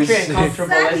own Oh, country and shit.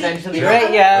 comfortable, Exactly. essentially, Yeah.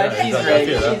 right? Yeah, Yeah, she's exactly. right.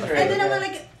 Yeah. She's And then I'm right.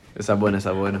 gonna get, Esa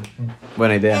buena.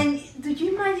 Buena idea. and do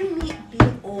you imagine me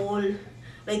being old,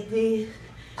 like this,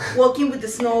 walking with the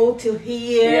snow till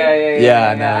here?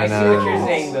 Yeah, no, I see no. what you're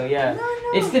saying, though. Yeah, No,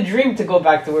 no. it's the dream to go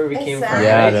back to where we came from. Exactly.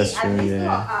 Yeah, right? that's At true, least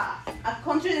yeah. a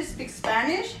country that speaks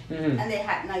Spanish Mhm. and they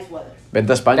had nice weather.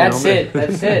 Vente a España, That's hombre. it.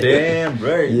 That's it. damn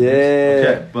right. Yeah.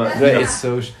 Okay, but Bro, it's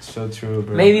so true,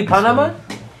 bro. Maybe Panama.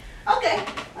 Okay,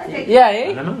 I take it. Yeah, I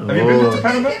eh? don't know. have you been Oh, to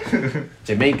Panama?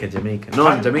 Jamaica. No,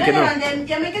 Jamaica No, no. and then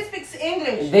Jamaica speaks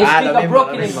English. They Ah, speak lo a mismo,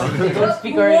 broken lo mismo. English. They don't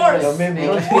speak our Worse. English. Lo mismo. They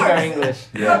don't speak our English.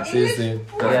 Yeah, sí, sí.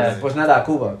 Yeah. Pues nada,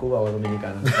 Cuba o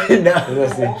Dominicana. No.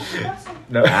 Es así.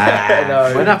 No. Ah,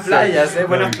 No, buenas it's- playas,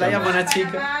 buenas No, playas, buenas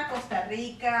chicas. Panamá, Costa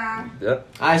Rica, Yeah.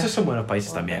 Ah, esos son buenos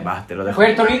países también, va, te lo dejo.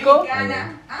 Puerto Rico.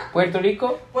 Dominicana, ¿ah? Puerto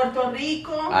Rico. Puerto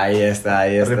Rico. Ahí está.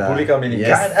 República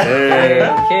Dominicana. Yes, sir.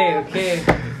 Okay, okay.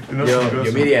 No Yo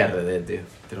sé, me iría a RD, tío,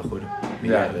 te lo juro.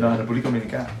 Yeah, no, República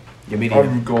Dominicana. You mean Or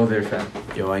go there, fam.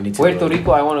 Yo, I need to Puerto go.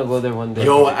 Rico, I want to go there one day.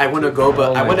 Yo, I want to go, but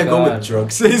Oh I my want to go with God.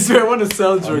 drugs. I swear, I want to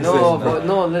sell drugs. No, there. but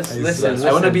no, listen.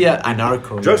 I want to be a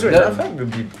narco. Drugs are The- not fam.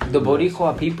 The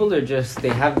Boricua people are just, they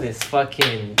have this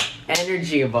fucking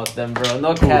energy about them, bro.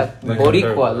 No cap. Like Boricua,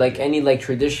 comparable. like any like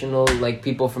traditional like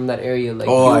people from that area, like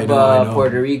Oh, Cuba, I know.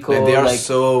 Puerto Rico, Like, they are like,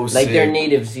 so like they're sick.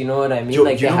 natives, you know what I mean? Yo,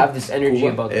 like you they know have this energy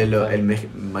Cuba, about them. El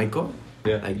fam. Michael?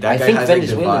 Yeah. Like that I guy think has like the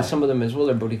Venezuelan, vibe. some of them as well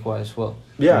are Boricua as well.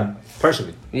 Yeah,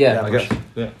 partially. Yeah. I guess.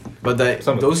 Yeah. But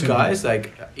Some of those them. guys,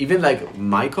 like even like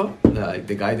Michael, like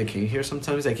the guy that came here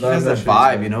sometimes, like he No, I'm has that not sure he's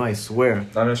vibe, met you know. I swear.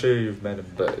 I'm not sure you've met him,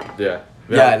 but yeah.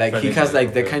 Yeah, like he friendly has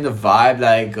like the guy. kind of vibe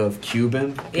like of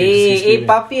Cuban. Hey, He's hey, Cuban.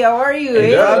 papi, how are you? Hey,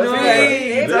 Hey, yeah, No, Hey,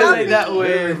 he hey, does like papi. that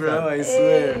way, bro. I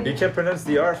swear. He can't pronounce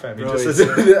the R, fam. He Bro, just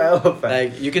it's- says the L, fam.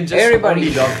 Like you can just Everybody.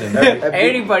 only love them.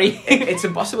 Everybody. It's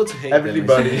impossible to hate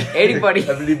Everybody. them. Everybody.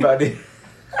 Everybody.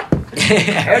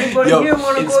 Everybody Yo, here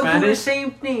want to in go do the Spanish?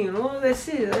 same thing, you know? That's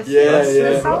it. That's Yeah, that's, yeah.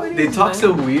 That's how it They is, talk man.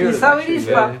 so weird. It's how it is,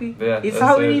 actually. papi. Yeah, It's that's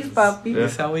how it. it is, papi. Yeah.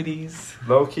 That's how it is.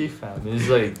 Low key, fam. He's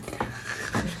like,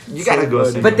 you gotta go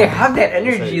see But they him. have that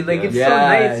energy, like it's so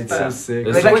nice. it's fam. so sick.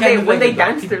 It's Like that when they kind of when like they a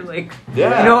dance, black they're people. like,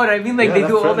 Yeah. you know what I mean? Like Yeah, they that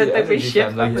do all that friendly type of energy, shit.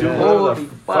 fam. Like, fam. do Yeah. whatever Holy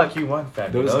the fuck. fuck you want,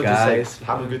 fam. Those you know? guys. Just like,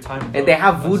 have a good time. And bro. they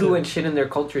have That's voodoo it. and shit in their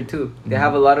culture too. They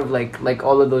have a lot of like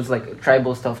all of those like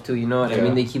tribal stuff too. You know what I Yeah.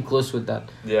 mean? They keep close with that.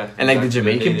 Yeah. And like the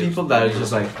exactly. Jamaican Natives. people that are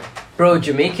just like, Bro,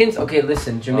 Jamaicans. Okay,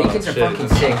 listen. Jamaicans are shit. fucking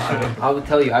sick. Fam. I will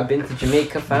tell you. I've been to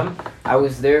Jamaica, fam. I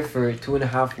was there for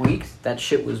 2.5 weeks. That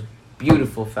shit was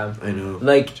beautiful, fam. I know.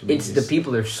 Like Jamaicans. it's the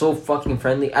people are so fucking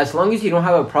friendly. As long as you don't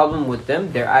have a problem with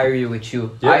them, they're Irie with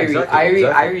you. Yeah, Irie, exactly, Irie,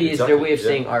 exactly, Irie is their exactly, way of yeah.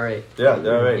 saying alright. Yeah,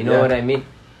 they're right. You know what I mean?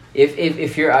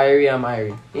 If you're Irie, I'm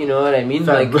Irie. You know what I mean?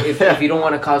 Fam, Like if you don't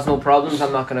want to cause no problems,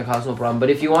 I'm not gonna cause no problem. But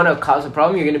if you want to cause a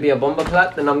problem, you're gonna be a bomba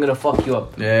plat, then I'm gonna fuck you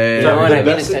up. Yeah, You know what I mean?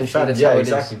 best- Essentially, fam, that's yeah, how it is.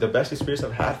 exactly. The best experience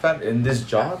I've had, fam, in this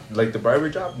job, like the barber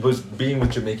job, was being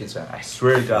with Jamaicans, fam. I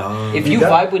swear to God. If You you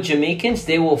got- vibe with Jamaicans,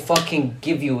 they will fucking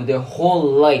give you their whole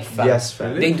life, fam. Yes,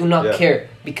 fam. They do not Yeah. care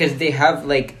because they have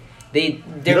like they're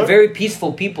You know- very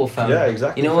peaceful people, fam. Yeah,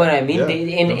 exactly, You know what fam. I mean? Yeah.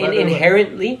 They No matter what.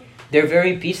 inherently they're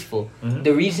very peaceful. Mhm.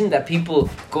 The reason that people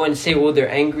go and say, "Oh, they're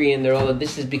angry and they're all of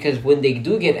this," is because when they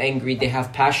do get angry, they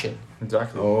have passion,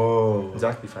 Exactly. Oh.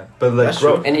 Exactly, fam. But like, That's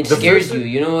bro, true. and it the scares first- you.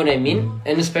 You know what I mean?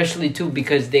 And especially too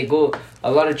because they go.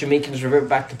 A lot of Jamaicans revert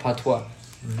back to patois.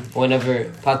 Whenever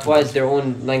patois is their own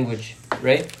language,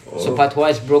 right? So Oh. patois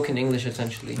is broken English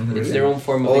essentially. Mhm. It's their own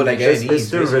form of Oh, English. like It's, Chinese, it's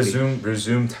their basically.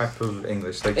 resume type of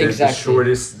English. Like there's the Exactly.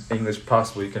 shortest English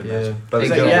possible you can Yeah. imagine. But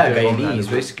Exactly. like, yeah, their own Guyanese, language.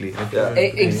 basically. Yeah.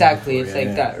 Exactly, it's Yeah, like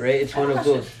yeah. that, right? It's I have one a of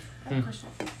question. those. I have a question.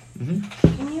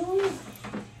 Mhm. Can you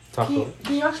Talk can you, about-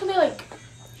 can you actually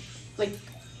like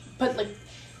put like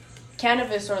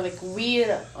cannabis or like weed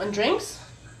on drinks?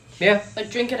 Yeah, Like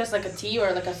drink it as like a tea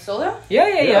or like a soda? yeah,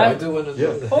 yeah, I yeah. do want to Yeah.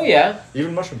 do that. Oh yeah.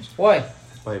 Even mushrooms. Why?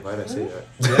 Why did I say that?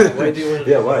 Yeah, why do you want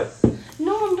to Yeah, why?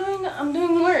 No, I'm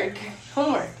doing work.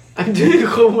 Homework. I'm doing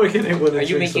homework and I want to Are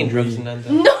you making drugs,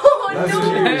 Nanda? No, That's no. what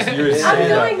you were I'm saying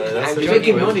doing- that, that's I'm such a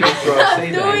joking, good only point. before I say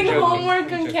I'm that. doing joking. homework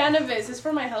I'm on joking. cannabis. It's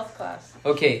for my health class.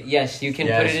 Okay, yes, you can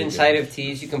Yes, put it you inside can. of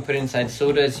teas. You can put it inside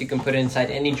sodas. You can put it inside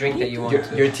any drink that you want.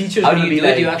 Your teacher's How do gonna you be do it?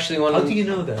 like, Do you actually want how to? do you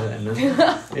know that?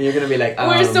 And you're gonna be like,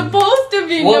 We're supposed to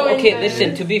be Well, knowing okay, this.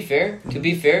 listen. To be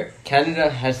fair, Canada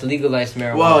has legalized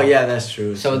marijuana. Well, yeah, that's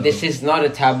true. So this is not a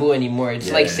taboo anymore. It's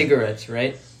like Yeah. cigarettes,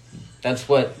 right? That's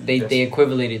what they Yes.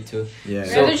 equate it to. yeah. Yeah,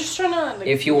 So, they're just trying to. Like,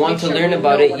 If you want make to sure learn we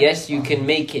about know it, what yes, you can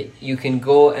make it. You can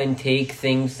go and take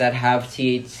things that have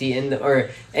THC in the or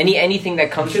anything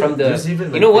that comes from the. There's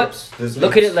even, You know what? vapes. There's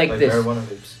Look at vapes, it like this. marijuana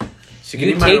vapes. So You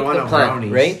eat take the marijuana plant,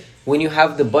 brownies. right? When you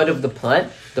have the bud of the plant,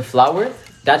 the flower,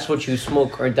 that's what you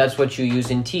smoke, or that's what you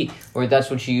use in tea, or that's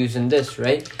what you use in this,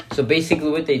 right? So basically,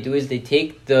 what they do is they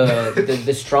take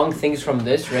the strong things from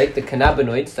this, right? The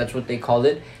cannabinoids, that's what they call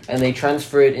it, and they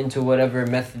transfer it into whatever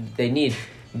method they need,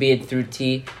 be it through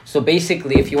tea. So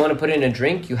basically, if you want to put in a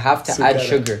drink, you have to add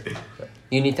sugar.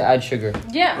 You need to add sugar.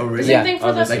 Yeah. Oh, really? Same Yeah. thing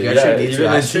for the. Like, yeah, you actually need to even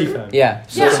add in tea, sugar? fam. Yeah.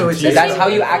 Yeah. So it's Same That's thing how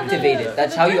you for the- activate it.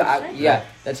 That's how you drinks, act. right? Yeah,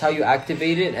 that's how you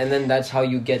activate it, and then that's how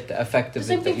you get the effect The of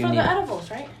same it that thing you for need. the edibles,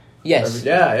 right? Yes.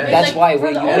 Yeah, yeah. It's That's like why for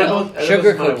when the you oil.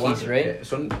 sugar cookies, right?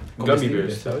 Son Gummy comestibles,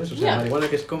 bears. ¿sabes? O sea, Yeah. marihuana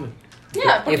que se come.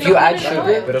 Yeah. porque If you lo add ponen en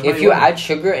sugar, oil. Pero if you marihuana. add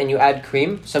sugar and you add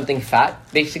cream, something fat,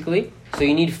 basically. So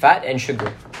you need fat and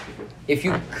sugar. If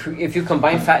you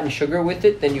combine fat and sugar with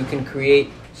it, then you can create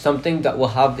something that will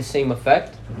have the same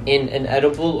effect in an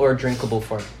edible or drinkable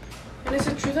form. And is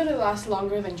it true that it lasts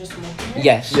longer than just smoking it?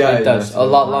 Yes, Yeah, it does. yes. A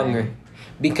lot Why? longer.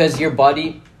 Because your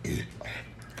body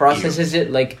processes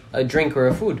it like a drink or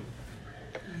a food.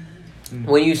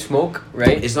 when you smoke,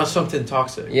 right? It's not something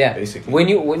toxic. Yeah. Basically.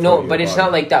 No, for your but it's body.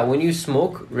 not like that. When you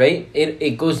smoke, right?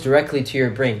 It goes directly to your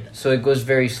brain, so it goes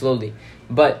very slowly.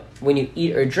 But when you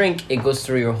eat or drink, it goes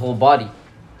through your whole body.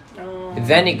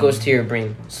 Then it goes to your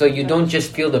brain. So you don't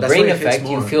just feel the That's brain why it hits effect,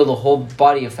 you more. feel the whole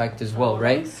body effect as well, That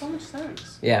right? makes so much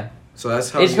sense. Yeah. So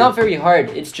that's how. It's not very hard.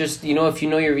 It's just, you know, if you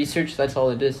know your research, that's all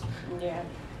it is. Yeah.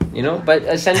 You know, but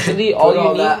essentially all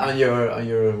all you need that on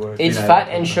your work. it's fat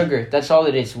and sugar. That's all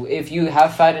it is. If you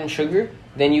have fat and sugar,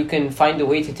 then you can find a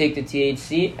way to take the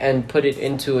THC and put it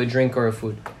into a drink or a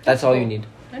food. That's all you need.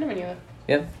 I never knew that.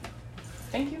 Yeah.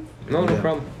 Thank you. No Yeah.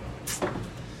 problem.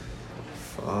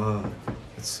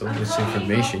 That's so much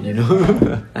information, you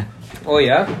know. Oh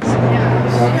yeah.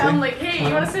 Yeah, I'm like, hey,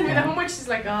 you want to send me the homework? She's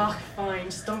like, oh, fine,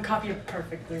 just don't copy it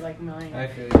perfectly like mine. I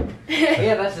feel you.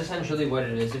 Yeah, that's essentially what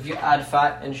it is. If you add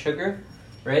fat and sugar,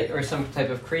 right, or some type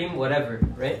of cream, whatever,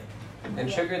 right, and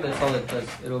sugar, that's all it does.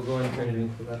 It'll go and turn it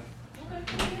into that.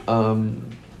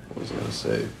 What was I gonna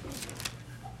say?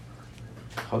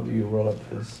 How do you roll up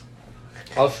this?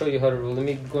 I'll show you how to roll. Let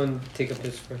me go and take a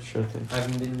piss first. Sure thing. I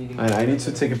haven't been meeting. And I need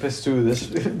to take a piss too. This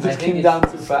I this think came it's- down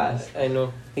too fast. I know.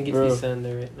 I think it's Bro. the sand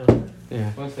there right now. Yeah.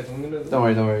 1 second. I'm gonna. Don't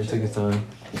worry. Take your time.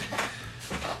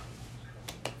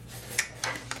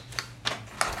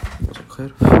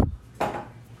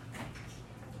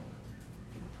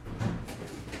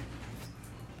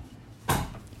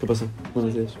 ¿Qué pasa?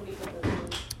 Buenos días.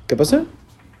 ¿Qué pasa?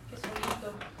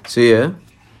 Sí,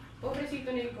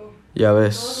 Pobrecito Nico. Ya Todos lo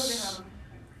ves. dejaron.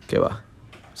 ¿Qué va?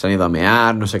 Se han ido a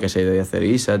mear, no sé qué se ha ido a hacer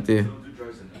Isa, tío.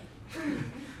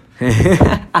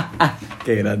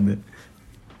 Qué grande.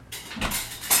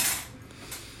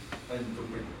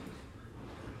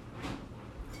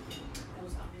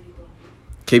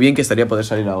 Qué bien que estaría poder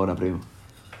salir ahora, primo.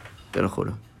 Te lo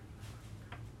juro.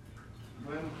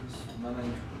 Bueno, pues nada.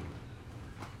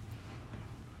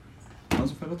 ¿Dónde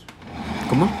se fue el otro?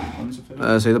 ¿Cómo? ¿Dónde se fue el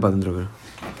otro? Se ha ido para adentro, creo.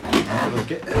 ¿Por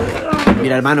qué?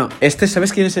 Mira, hermano,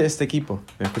 ¿sabes quién es este equipo?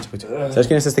 Mira, escucha. ¿Sabes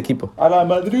quién es este equipo? ¡A la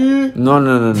Madrid! No.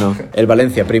 El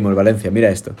Valencia, primo, el Valencia. Mira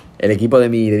esto. El equipo de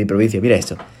mi provincia. Mira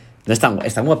esto. No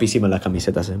están guapísimas las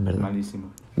camisetas, en verdad.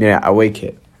 Malísimo. Mira,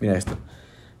 Awake. Mira esto.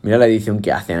 Mira la edición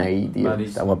que hacen ahí, tío. Malísimo.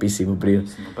 Está guapísimo, primo.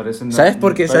 Parecen ¿Sabes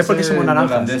por qué somos parecen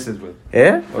naranjas? holandeses, güey.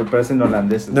 ¿Eh? O parecen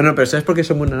holandeses. No, pero ¿sabes por qué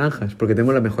somos naranjas? Porque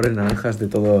tenemos las mejores naranjas de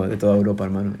toda Europa,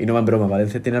 hermano. Y no va en broma,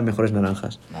 Valencia tiene las mejores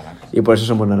naranjas. Naranjas. Y por eso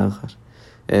somos naranjas.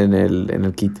 En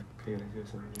el kit. Qué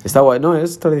gracioso. Está guay, no,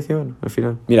 es tradición, al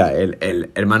final. Mira,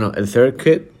 hermano, el third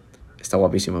kit está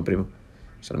guapísimo, primo.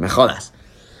 O sea, no me jodas.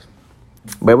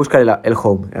 Voy a buscar el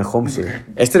home sí.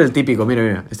 Este es el típico,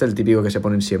 mira. Este es el típico que se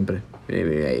ponen siempre.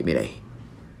 Mira ahí.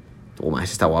 Toma,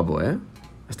 ese está guapo, ¿eh?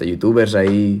 Hasta youtubers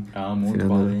ahí. Amunt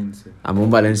haciendo- Valencia.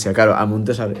 Amunt Valencia, claro, Amunt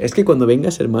te sabe. Es que cuando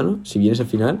vengas, hermano, si vienes al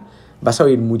final, vas a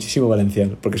oír muchísimo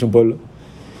valenciano, porque es un pueblo.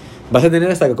 Vas a tener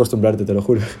hasta que acostumbrarte, te lo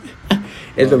juro.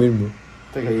 Es lo mismo.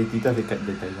 Estas galletitas de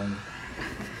Taiwán.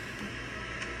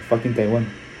 Fucking Taiwán.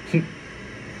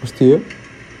 Hostia.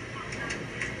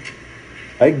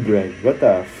 Egg bread, what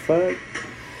the fuck?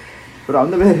 Pero ¿a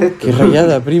dónde ves esto? Qué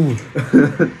rayada, primo.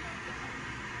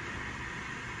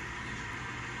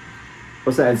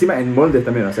 O sea, encima en moldes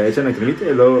también, o sea, echan la cremita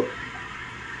y luego...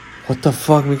 What the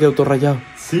fuck, me quedo todo rayado.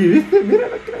 Sí, ¿viste? Mira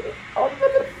la crema. Oh,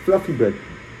 mira, fluffy bread.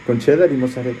 Con cheddar y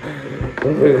mozzarella.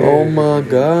 Oh my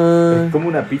god. Es como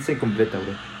una pizza incompleta,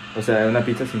 bro. O sea, una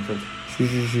pizza sin salsa.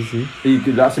 Sí. Y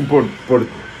que lo hacen por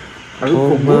algo Oh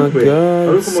común, my güey. God,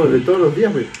 Algo como sí. de todos los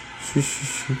días, güey. Sí.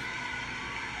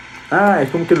 Ah, es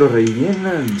como que lo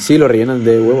rellenan. Sí, lo rellenan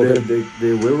de huevo, de, creo.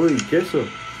 de huevo y queso.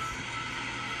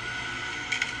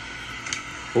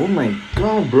 Oh my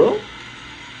god, bro.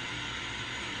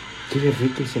 Qué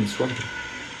rico y sensual.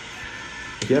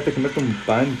 Imagínate comerte un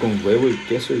pan con huevo y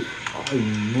queso y...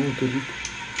 Ay, no, qué rico.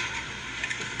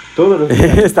 Todos los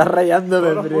días. Estás rayándome,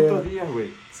 Todos los primo. putos días,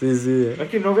 güey. Sí. Es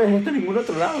que no ves esto en ningún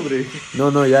otro lado, güey.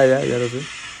 No, ya lo sé.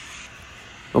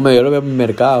 Hombre, yo lo veo en mi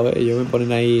mercado, Yo me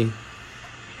ponen ahí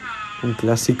un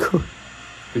clásico.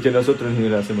 Es que nosotros ni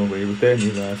lo hacemos, güey. Ustedes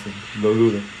ni lo hacen. Lo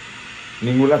dudo.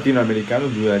 Ningún latinoamericano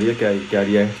dudaría que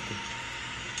haría esto.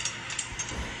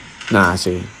 Nah,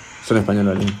 sí. Son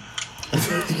españoles, ¿no?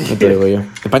 No te digo yo.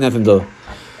 España hacen todo.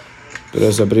 Pero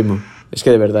eso, primo. Es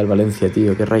que de verdad el Valencia,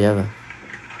 tío, qué rayada.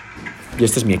 Y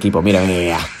este es mi equipo, mira.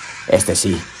 Este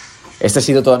sí. Este ha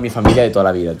sido toda mi familia de toda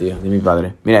la vida, tío. De mi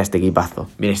padre. Mira este equipazo,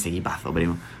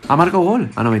 primo. ¿Ha marcado gol?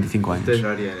 Ah, no, 25 años. Ustedes no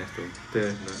harían esto.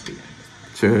 Ustedes no harían esto.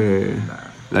 Sí.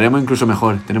 Lo haríamos incluso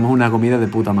mejor. Tenemos una comida de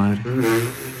puta madre.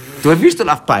 ¿Tú has visto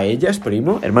las paellas,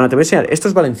 primo? Hermano, te voy a enseñar. Esto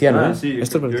es valenciano, ¿eh? Sí,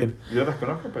 Esto es valenciano. yo las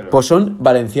conozco, pero... Pues son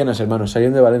valencianas, hermano.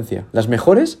 Salieron de Valencia. Las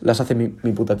mejores las hace mi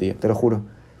puta tía, te lo juro.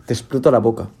 Te explota la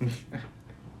boca.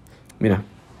 Mira.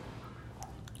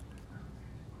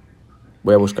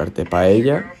 Voy a buscarte.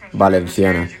 Paella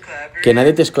valenciana. Que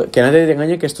nadie te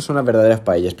engañe que estos son las verdaderas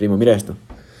paellas, primo. Mira esto.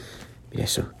 Mira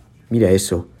eso. Mira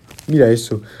eso. Mira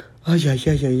eso. Ay, ay,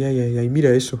 ay, ay, ay, ay, ay. Mira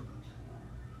eso.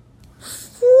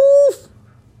 Uf.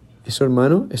 Eso,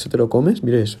 hermano, eso te lo comes.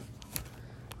 Mira eso.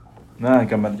 Nada,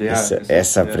 cambardía.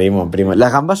 Esa, primo.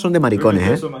 Las gambas son de maricones,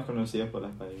 ¿eh? Son más conocidas por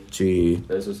las paellas. Sí.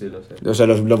 Eso sí lo sé. O sea,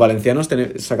 los valencianos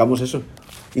sacamos eso.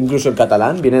 Incluso el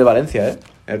catalán viene de Valencia, ¿eh?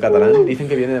 El catalán dicen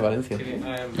que viene de Valencia.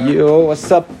 Yo, what's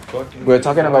up? We're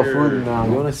talking about food now.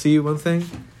 You wanna see one thing?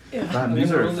 Man,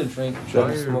 these are drink.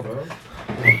 fire, bro.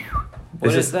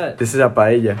 What is that? This is a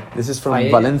paella. This is from Paella?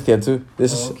 Valencia too.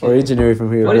 This is Okay. originary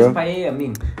from here, What bro. does paella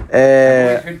mean? I've Uh,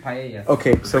 always heard paella.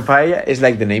 okay, so paella is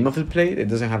like the name of the plate. It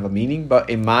doesn't have a meaning, but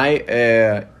in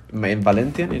in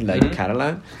Valencian, in like Mhm.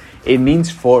 Catalan, it means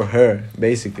for her,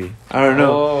 basically. I don't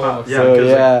know. Oh, Yeah, So 'cause,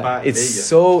 yeah, like, it's paella.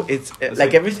 so it's It's like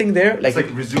like- everything there, It's like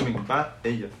like resuming.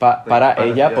 Paella. para Like,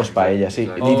 ella, yeah, pues paella, sí.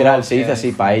 exactly. Literal, se Oh, dice okay.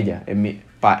 así, paella.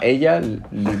 Paella,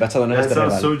 li vaig a donar That este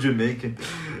sounds regal. so Jamaican.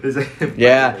 It's like,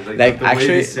 Yeah, like the way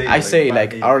actually, they say it, I say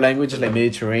like paella. our language is like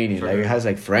Mediterranean. For Like it her. has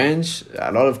like French,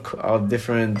 a lot of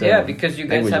different. Yeah, because you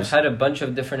guys languages. have had a bunch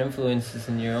of different influences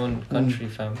in your own country,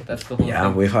 fam. That's the whole Yeah,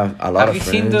 thing. we have a lot Have of you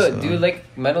friends. seen the? Do you like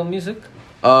metal music?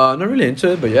 Not really into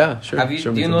it, but yeah, sure. Have you?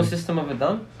 sure, Do you we know can System of a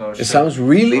Down? Oh, It shit. sounds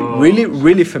really, Oh.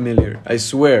 really familiar. I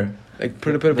swear. Like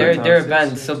put it. They're a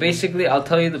band. So basically, I'll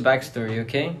tell you the backstory.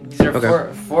 Okay, these are Okay.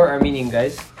 four Armenian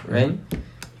guys, right?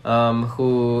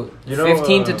 Who You know,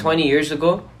 15 to 20 years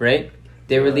ago, right?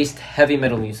 They released heavy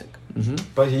metal music.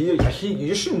 But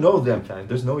you should know them, man.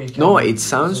 There's no you can't. No, it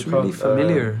sounds What's it really called?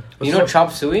 familiar. You know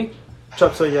Chop Suey?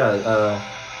 Chop, so yeah.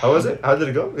 How was it? How did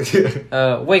it go?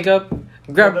 Wake up,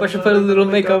 grab a bunch of put a little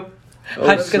makeup. Oh,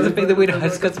 Hot cuts shit. pick the waiter,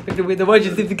 hot cuts pick the waiter. Why'd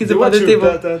you leave the kids You up on want the you,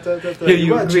 table? Here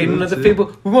you want create you, another see?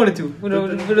 table. We wanted to. We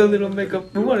put a little makeup.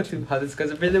 We wanted to. Hot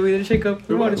cuts pick the waiter, shake up.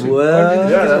 We wanted to. What?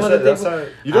 Yeah, that's how.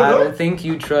 You don't I know? don't think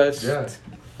you trust Yeah.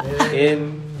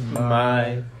 in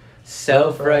my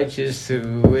self-righteous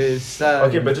suicide.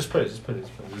 Okay, but just put it. Just put it.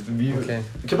 Okay.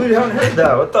 I can't believe you haven't heard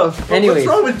that. What the fuck? Anyways. What's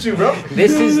wrong with you, bro?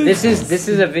 This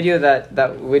is a video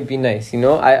that would be nice. You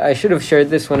know, I should have shared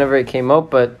this whenever it came out,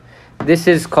 but this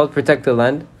is called "Protect the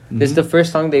Land." This is the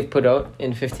first song they've put out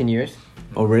in 15 years.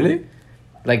 Oh really?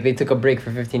 Like they took a break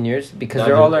for 15 years because Yeah,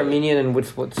 they're dude. all Armenian and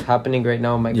what's happening right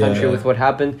now in my Yeah, country yeah. with what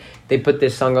happened. They put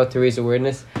this song out to raise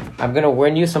awareness. I'm gonna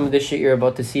warn you, some of this shit you're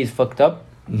about to see is fucked up,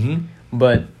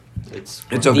 but It's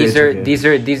Okay,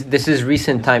 this is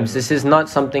recent times. This is not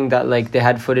something that like they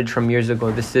had footage from years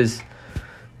ago. This is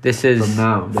From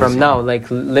now, From now, like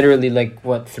literally like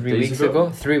what 3 Days weeks ago?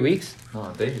 ago? 3 weeks? No,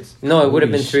 days. No, it would have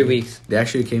Holy been 3 shit. weeks. They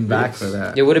actually came back for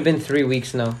that. It would have been 3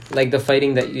 weeks now. Like the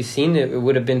fighting that you seen, it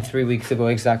would have been 3 weeks ago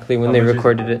exactly when How they much is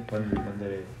recorded it.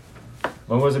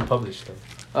 When was it published?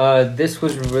 Though? This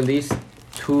was released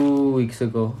 2 weeks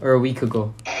ago or a week ago.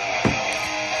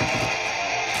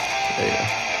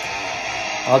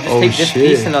 I'll just Oh, take this shit.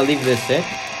 piece and I'll leave this, eh?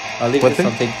 I'll leave What this, thing?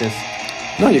 I'll take this.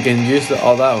 No, you can use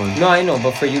all that one. No, I know,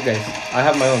 but for you guys. I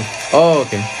have my own. Oh,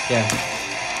 okay. Yeah.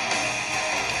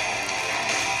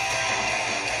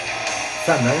 It's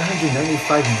at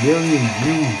 995 million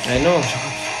views. I know.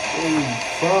 Holy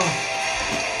fuck.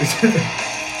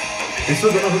 You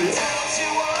still don't know who he is?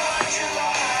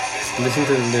 Listen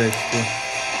to the lyrics too.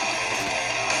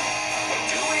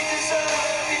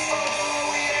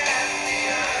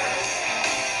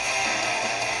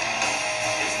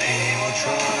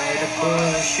 Try to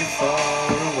push you far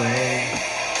away.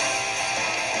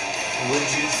 Would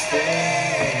you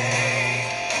stay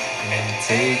and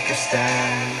take a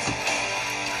stand?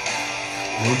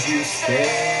 Would you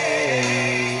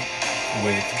stay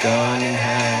with gun in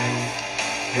hand?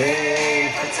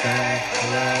 They protect the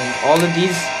land. All of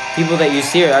these people that you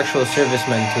see are actual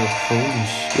servicemen too. Holy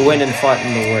shit. Who went and fought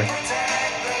in the war.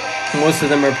 Most of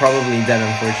them are probably dead,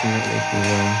 unfortunately.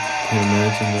 Yeah, can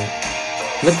imagine that.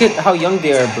 Look at how young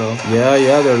they are, bro.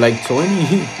 Yeah, they're like 20.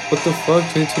 What the fuck,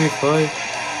 2025?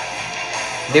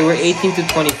 They were 18 to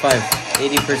 25.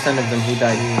 80% of them who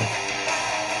died.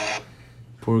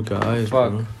 Poor guys,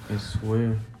 Fuck. bro. I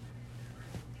swear.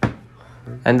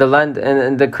 And the land,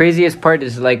 and the craziest part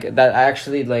is like that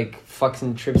actually like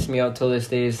fucking trips me out till this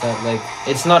day is that like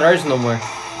it's not ours no more.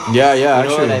 Yeah, You know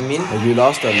actually. what I mean? Like, we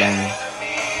lost that land.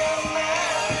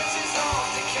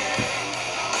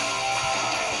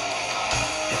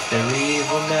 If they're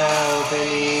evil now, then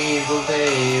evil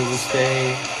they will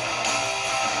stay.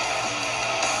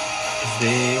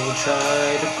 They will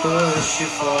try to push you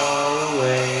far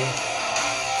away.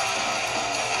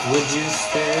 Would you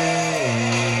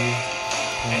stay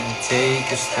and take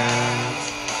a stand?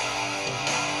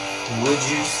 Would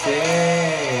you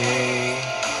stay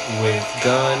with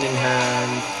gun in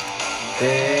hand?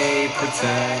 They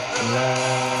protect the land.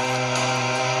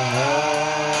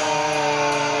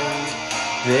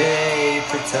 They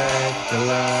protect the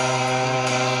land.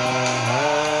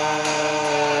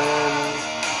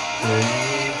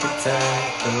 They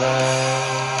protect the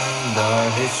land. Our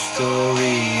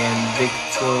history and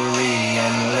victory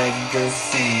and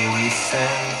legacy we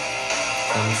send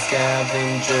from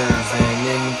scavengers and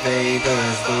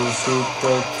invaders, those who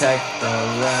protect the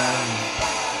land.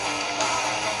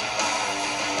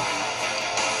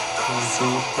 Those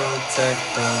who protect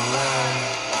the land.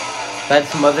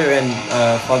 That's Mother and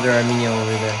Father Armenia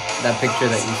over there. That picture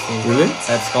that you've seen. Really?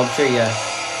 That sculpture, yeah.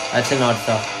 That's in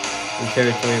Artsakh, the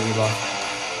territory we lost.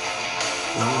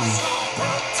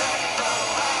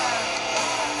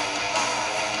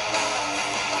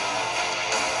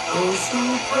 Those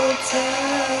who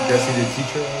protect. You guys see the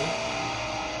teacher?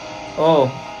 Oh,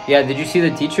 yeah. Did you see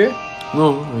the teacher?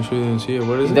 No, I actually didn't see it.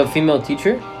 What is The it? female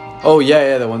teacher? Oh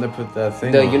yeah, the one that put that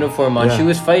thing. The on. uniform on. Yeah. She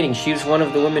was fighting. She was one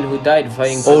of the women who died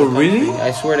fighting for Oh, the country. really?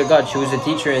 I swear to God, she was a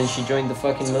teacher and she joined the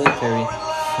fucking military.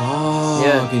 Oh,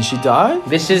 Yeah. and she died?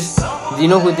 This is, do you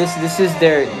know who this is?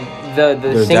 The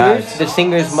Their singers, dads. the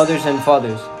singers' mothers and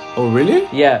fathers. Oh, really?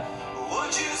 Yeah,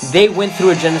 they went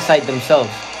through a genocide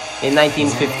themselves in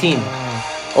 1915.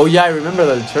 Oh yeah, I remember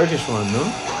the Turkish one, no?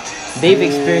 They've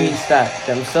experienced that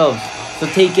themselves. So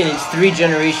take in, it's 3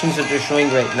 generations that they're showing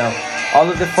right now. All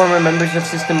of the former members of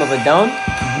System of a Down,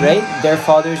 right? Their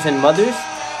fathers and mothers,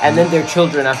 and then their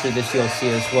children after this you'll see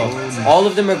as well. All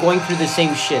of them are going through the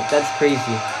same shit. That's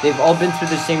crazy. They've all been through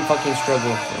the same fucking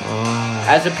struggle.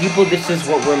 As a people, this is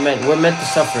what we're meant. We're meant to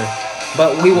suffer.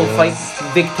 But we will fight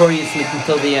victoriously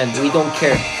until the end. We don't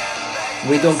care.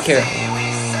 We don't care.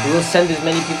 We will send as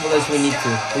many people as we need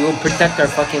to. We will protect our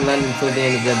fucking land until the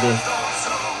end of the day.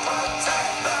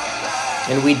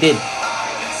 And we did.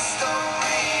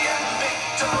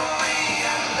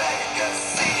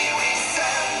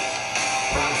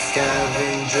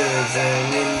 Scavengers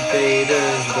and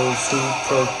invaders, those who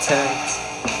protect.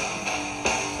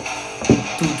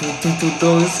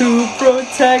 Those who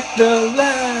protect the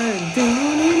land.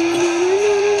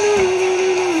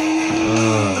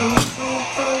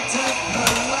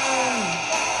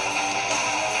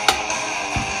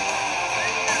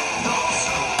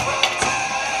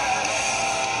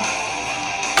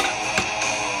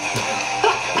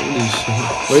 Holy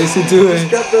shit. What is he doing?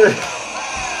 Got the.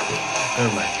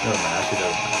 Never mind. Actually,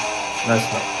 never mind. That's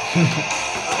not.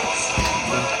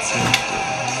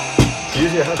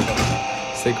 Use your headphones.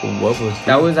 It's like, what was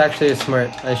That was actually a smart.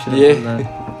 I should have Yeah. done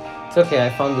that. It's okay, I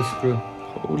found the screw.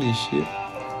 Holy shit.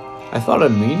 I thought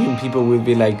Armenian people would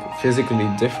be like physically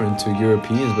different to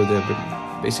Europeans, but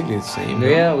they're basically the same. no?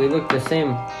 Yeah, we look the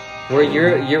same. We're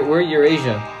we're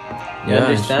Eurasia. You Yeah,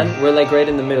 understand? We're like right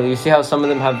in the middle. You see how some of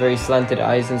them have very slanted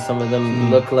eyes and some of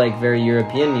them look like very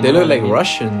European. You They know look what I like mean?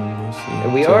 Russian.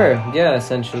 mostly. We So- are, yeah,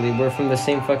 essentially. We're from the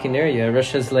same fucking area.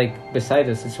 Russia's like beside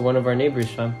us. It's one of our neighbors,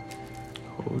 fam.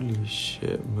 Holy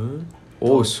shit, man.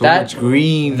 Oh, so That- much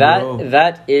green, bro.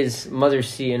 That is Mother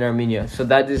C in Armenia. So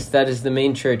that is the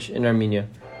main church in Armenia.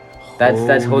 That's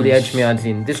Holy Holy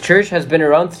Echmiadzin. This church has been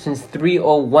around since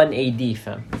 301 AD,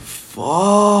 fam.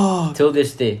 Fuck. Till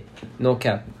this day. No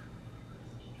cap.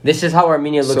 This is how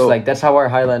Armenia looks So- like. That's how our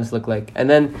highlands look like. And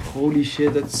then, Holy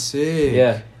shit, that's sick.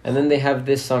 yeah. And then they have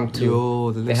this song too.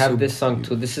 Yo, that They looks have so this song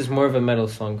too. This is more of a metal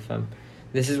song, fam.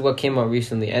 This is what came out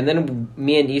recently. And then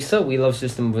me and Issa, we love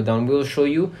System of a Down. We'll show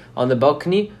you on the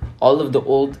balcony all of the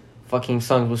old fucking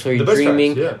songs. We'll show you The best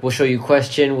Dreaming. tracks, yeah. We'll show you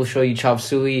Question. We'll show you Chop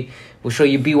Suey. We'll show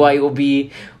you BYOB.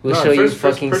 We'll show you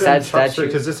fucking Sad Statue.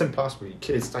 Because it's impossible. You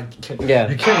can't, it's like, you can't, Yeah.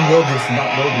 you can't know this, not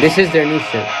know this. This is their new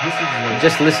shit. This is like,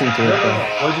 Just listen to no, it, no, though. no.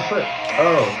 What'd you put?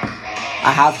 Oh,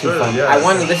 I have to, Sure, fam. yeah, I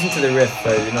want to yeah. listen to the riff.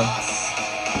 but you know.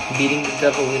 Beating the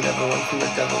devil, we never run from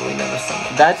the devil, we never stumble.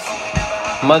 That's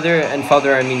Mother and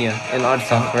Father Armenia in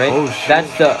Artsakh, right? Oh, shit.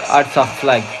 That's the Artsakh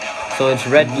flag. So it's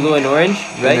red, blue, and orange,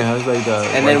 And right? it has like the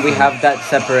And then white we thing. have that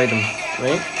separate them,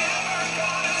 right?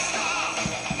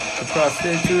 The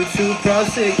prostitutes who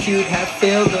prosecute have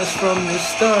failed us from the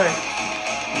start.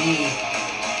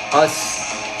 Us,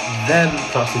 them.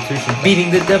 Prostitution. Beating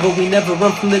the devil, we never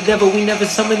run from the devil, we never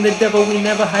summon the devil, we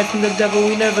never hide from the devil,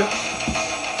 we never.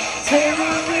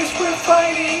 Terrorists, we're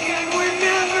fighting and we're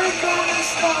never gonna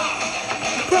stop.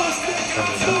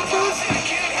 Prostitutes who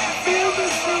prosecute have failed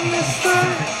us from the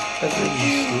start.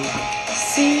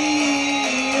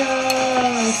 See us.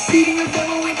 defeating the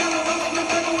devil, we never run from the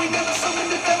devil, we never summon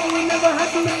the devil, we never hide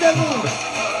from the devil.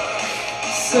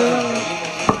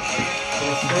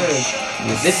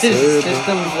 This is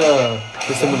System's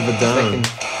System of a Down. second.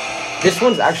 This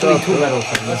one's actually two metal.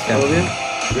 Let's go.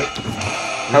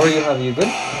 How are you? Have you good?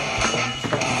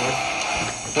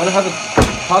 Wanna have a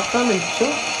talk time and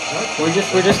chill? We're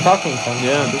just talking, fam.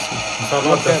 Yeah, this one. Talk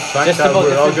about the fact Just that about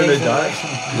we're all different gonna things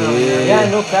die.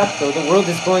 Yeah, no cap though. The world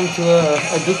is going to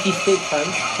a dookie state, fam.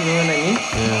 You know what I mean?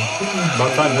 Yeah.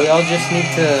 About time. We all just need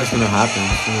to. It's gonna happen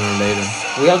sooner or later.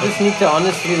 We all just need to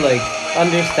honestly like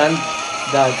understand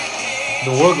that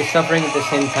the world is suffering at the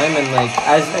same time, and like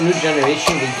as a new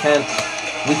generation,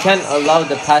 we can't allow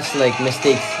the past like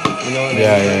mistakes. You know what I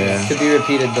mean? Yeah. To be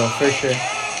repeated though, for sure.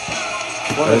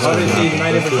 Obviously,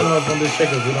 90% of us on this check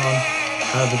because we don't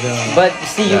have the. But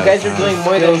see, you Yeah, guys are doing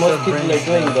more than skills most of people brain are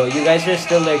doing cells. though. You guys are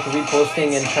still like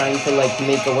reposting and trying to like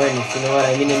make awareness. You know what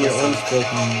I mean? In your own skills,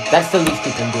 that's the least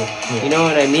you can do. You know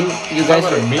what I mean? You guys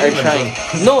about are Armenians, trying.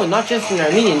 No, not just in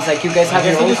Armenians. Like you guys I have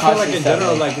guess your I own just feel causes. like in that,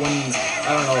 general, like- like when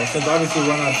I don't know, since obviously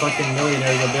we're not fucking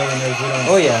millionaires or billionaires, we don't.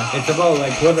 Oh yeah, It's about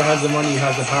like whoever has the money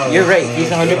has the power. you're right. So He's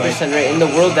it's 100% right. In the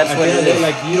world, that's At what the end it of the day, is.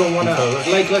 like you don't wanna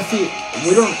like let's see,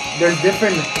 we don't. There's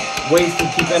different ways to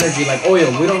keep energy, like oil.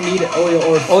 We don't need oil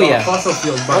or Oh, yeah. fossil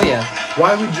fuels. Oh But yeah.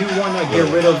 why would you wanna get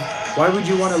rid of? Why would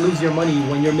you want to lose your money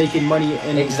when you're making money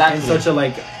in Exactly. such a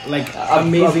like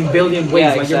amazing billion ways? yeah,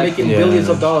 Like you're exactly. making billions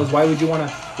of dollars. Why would you want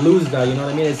to lose that? You know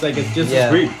what I mean? It's like it's just Yeah.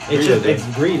 Greed. It's just it's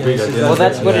greed. Greed, It's just, yeah. Well,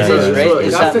 that's what it Yeah. is, right? So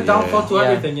It's that's that- the downfall to Yeah.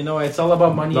 everything. You know, it's all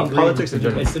about money Not and greed. politics in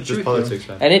general. It's the Just truth. politics,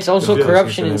 man. And it's also Yeah,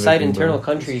 corruption it's inside everything, internal bro.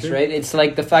 countries, right? It's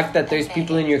like the fact that there's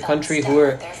people in your country who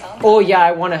are, oh yeah,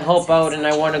 I want to help out and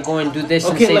I want to go and do this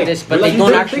and say this, but they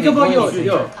don't actually think about do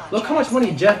anything. look how much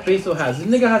money Jeff Bezos has. This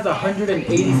nigga has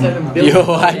 187 billion.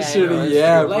 Yo, actually,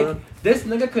 yeah, like bro. this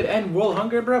nigga could end world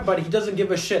hunger, bro, but he doesn't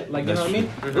give a shit. Like you know what I mean?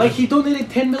 Like he donated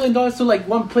 $10 million to like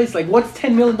one place. Like what's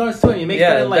 $10 million to him? He makes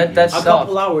Yeah, that in like that's a soft.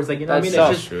 couple hours. Like you know what I mean?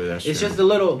 That's It's just True, that's it's true. just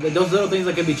those little things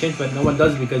that can be changed, but no one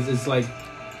does because it's like.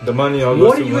 The money all What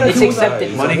goes are to you money. gonna It's do with that?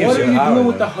 accepted. Money What gives are you you power, doing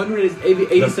with the man.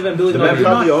 187 billion? The man You're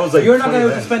probably owns, like, you're not 20 gonna be able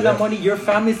to banks, spend yeah. that money. Your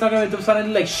family's not gonna be able to spend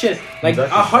it like shit. Like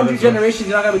Exactly. 100 That's right. generations,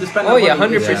 you're not gonna be able to spend. Oh that yeah,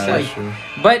 money. It's 100%. just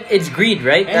like- But it's greed,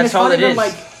 right? and That's it's all not it even is.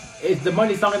 like the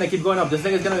money's not gonna keep going up. This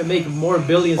thing is gonna make more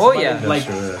billions. Oh, by, yeah. That's like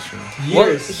true, that's true. Well,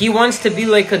 years. he wants to be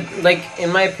like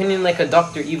in my opinion, like a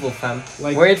Dr. Evil, fam.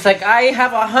 Like- where it's like, I have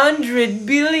 $100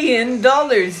 billion.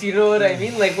 You know what I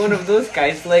mean? Like one of those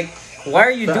guys. Like, why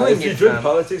are you Fam, doing if you it, drink fam?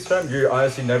 politics, fam, you're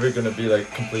honestly never gonna be like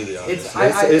completely honest.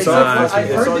 It's not- honestly- I've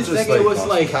heard all this just, thing, it was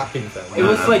like- capping, fam. it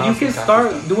was like you can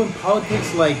start doing politics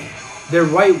like the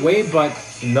right way, but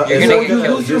No, You're it's gonna not get you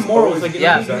killed. lose your Just morals. always- Like you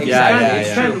Yeah, know, what I mean? exactly.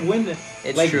 You can't win.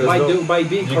 It's like true. by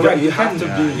being You correct, got- you have to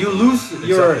be- you lose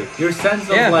Exactly. your sense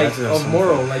of Yeah. like That's of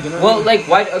moral. Like you know. what I Well, mean? like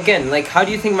why again? Like how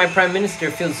do you think my prime minister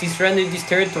feels? He surrendered these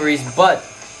territories, but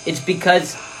it's because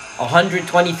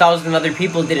 120,000 other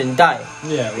people didn't die.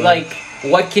 yeah, right. Like,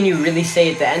 what can you really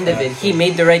say at the end of it? He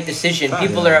made the right decision.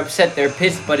 People are upset, they're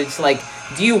pissed, but it's like,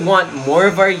 do you want more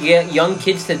of our young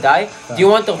kids to die? Do you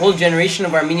want the whole generation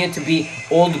of Armenia to be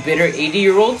old, bitter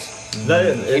 80-year-olds?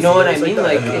 You know what I mean?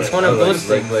 Like, it's one of those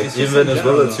like, things. like It's even just in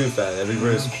Venezuela general. too, fam.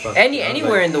 Everywhere is fucking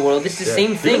Anywhere in the world, it's the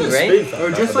same thing, right? or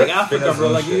just like Africa, bro.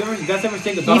 Like you guys ever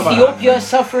think about Ethiopia is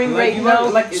suffering right you now.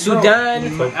 know, like,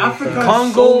 Sudan. bro, Africa Congo,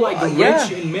 is so like rich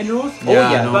yeah. in minerals.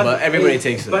 yeah. no, but everybody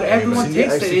takes it. But everyone Everybody.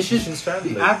 takes it. It's Executions, just fam,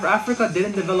 the like- Africa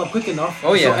didn't develop quick enough.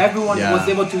 Oh, yeah. So everyone Yeah. was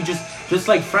able to just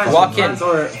like France. Walk France in.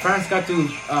 or France got to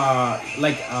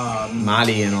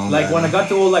Mali and all like that. when I got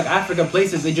to all like African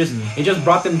places, it just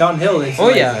brought them downhill. It's Oh,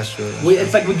 like, yeah. That's true.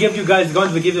 it's like we give you guys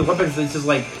guns, we give you weapons. It's just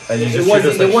like And you it just wasn't.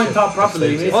 treat us They like weren't shit. taught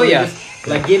properly. That's Oh, They yeah. just,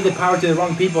 like gave the power to the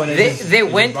wrong people, and it They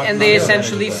just went brought and them they downhill.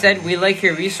 essentially said, we like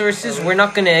your resources, we're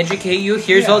not going to educate you,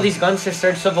 here's Yeah. all these guns to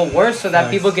start civil war so that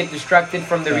Facts. people get distracted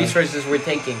from the Facts. resources we're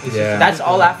taking. Yeah. That's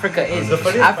all Africa is. The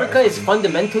funniest Africa part is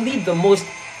fundamentally the most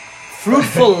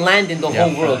fruitful land in the Yeah.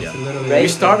 whole world. Yeah. Literally. Right? We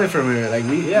started from here, like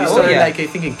we Yeah. started Oh, yeah. like I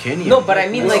think in Kenya. No, but I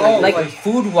mean We're like all, like like-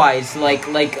 food wise, like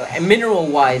mineral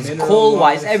wise, Mineral coal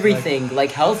wise, wise, everything,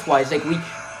 like health wise, like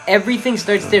everything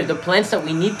starts there. The plants that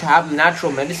we need to have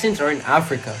natural medicines are in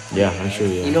Africa. Yeah, I'm sure.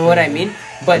 Yeah. You know what I mean?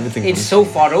 But Everything it's comes so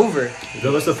from- fought over. You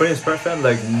know what's the funniest part, fam?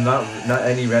 Like, not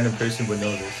any random person would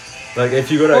know this. Like,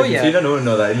 if you go to Oh, yeah. Argentina, no one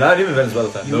know that. Not even Venezuela,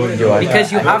 fam. No one wouldn't knows know that. Because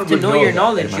you No have one to would know your that.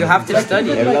 knowledge. You have to Like,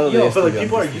 study. even, like, yo, But like,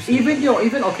 people are used to it.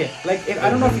 even okay, like I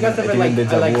don't know if you guys ever like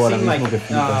seen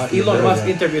like Elon Musk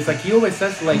interviews. Like he always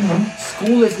says like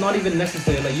school is not even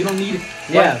necessary. Like you don't need.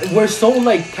 Yeah. Like, we're so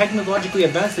like technologically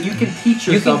advanced that you can teach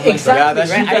You can yourself. like, exactly Yeah,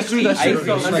 that's right. true, that's I true,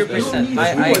 agree. that's I true, agree. that's Like, you don't 100%. need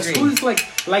I school. agree. School is like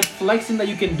like flexing that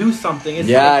you can do something. It's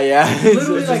Yeah, like, yeah.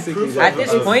 literally It's like just proof At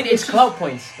this point, it's clout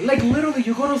points. Like literally,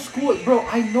 you go to school, bro.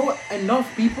 I know enough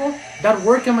people that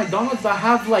work at McDonald's that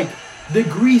have like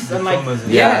degrees and like Diplomas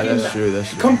and- Yeah, in that's true. That's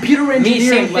true. computer Me, engineering.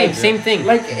 same thing, like, same thing.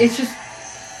 Like it's just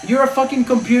you're a fucking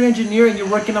computer engineer and you're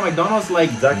working at McDonald's.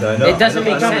 Like Exactly. I know. It doesn't I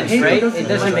know, make I know. sense, It right? doesn't It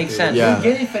doesn't make make sense. Yeah. you're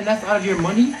getting finesse out of your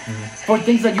money for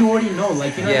things that you already know.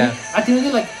 Like you know Yeah. what I mean? At the end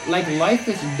of the day, like life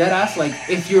is dead ass. Like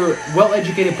if you're well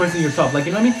educated person yourself, like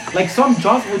you know what I mean? Like some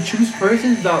jobs would choose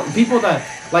persons that people that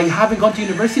like haven't gone to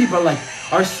university but like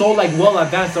are so like well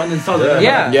advanced on themselves. Like,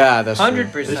 Yeah. Yeah, that's true.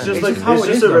 100%. It's just It's like just how it's it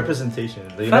just is, a though. representation.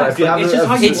 You know, Facts, if you like, have it's a- just a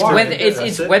how you It's are. whether that's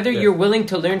it's it. whether Yeah. you're willing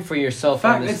to learn for yourself.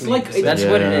 Fact, honestly. it's like that's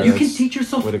Yeah, what it is. you can that's teach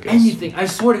yourself what it is. anything. I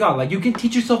swear to God, like you can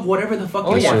teach yourself whatever the fuck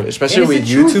Oh, you yeah. want. Especially And with it's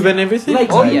the truth. YouTube and everything.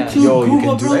 Like Oh, yeah. YouTube, Yo, you Google,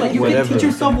 can do bro. Like you whatever. can teach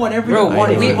yourself whatever. Bro, you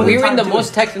want. I know. Put we're in time the to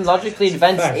most it. technologically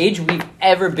advanced Facts. age we've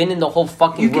ever been in the whole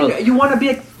fucking world. You want to be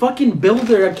a fucking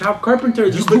builder, a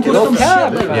carpenter. Just look Google at some no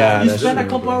cap, shit. Like, Yeah, you that's spend a true,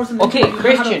 couple bro. hours in the Okay, you know how to-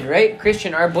 Christian, right?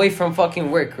 Christian, our boy from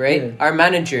fucking work, right? Yeah. Our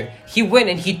manager. He went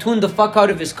and he tuned the fuck out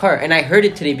of his car, and I heard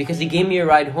it today because he gave me a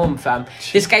ride home, fam.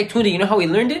 This guy tuned it. You know how he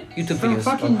learned it? YouTube From videos.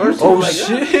 fucking course. YouTube, Oh like,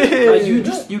 shit! Like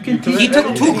you can teach. He took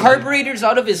anything. 2 carburetors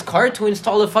out of his car to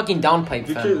install a fucking downpipe,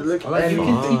 You fam. can look Like you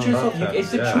can Oh, teach yourself. okay.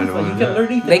 It's the Yeah. truth. I Like know, you can yeah. learn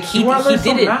anything. Like, you want to learn he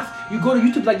some did it. math? You go to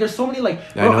YouTube. Like there's so many like.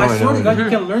 I Bro, know, I I swear to know. God, you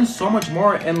can learn so much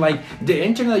more, and like the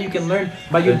internet, you can learn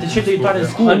by the shit that you taught in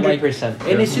school. Like, 100%.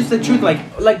 and it's just the truth. Like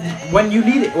when you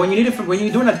need it, when you're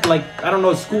doing it, like I don't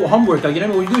know, school homework. Like you know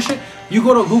when you do shit, you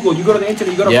go to Google, you go to the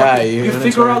internet, you go to Yeah, fucking, you're you gonna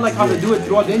figure try out like how to do it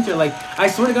throughout the internet. Like I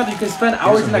swear to God, you can spend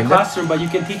hours in a classroom, but you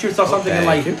can teach yourself something in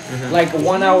like Okay. like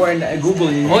 1 hour in Google.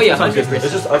 And you Oh, teach yeah, yourself 100%.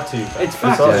 It's just up to you. It's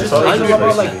facts. all- It's it's just all it's you all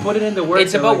about basically. like putting in the work.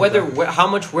 It's and, about like, how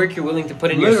much work you're willing to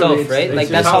put in Literally, yourself, it's- right? it's Like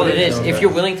just that's how all it it is, is. yeah. If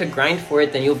you're willing to grind for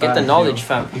it, then you'll get the Facts, knowledge,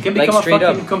 fam. You can Like become straight a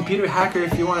up. fucking computer hacker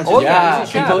if you want to. Oh, Yeah, yeah,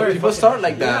 shit, yeah. to learn. People start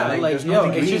like that. Yeah, Like, like there's yo, no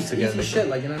it's degrees just to get easy like shit.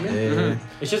 Like you know what I mean?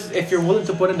 Yeah. It's just if you're willing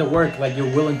to put in the work, like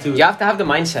you're willing to. You have to have the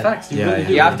mindset. Facts. You Yeah, really yeah.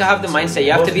 do. You have to have the mindset.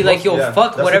 You have to be like, yo, Yeah,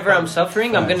 fuck that's the whatever I'm problem. suffering,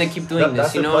 I'm gonna keep doing That's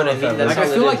this. You the know what I problem, mean? That's Like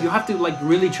all I feel it like is. you have to like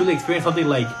really truly experience something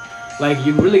like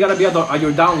you really gotta be at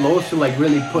your down lows to like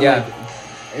really put Yeah. like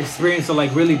experience to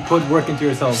like really put work into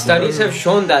yourself. Studies have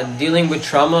shown that dealing with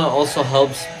trauma also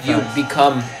helps you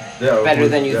become Yeah, better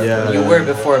than you Yeah. you were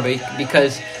before,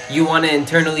 because you want to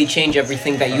internally change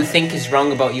everything that you think is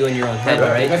wrong about you in your own head, You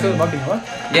right? guys feel fucking what?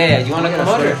 Yeah, you want to come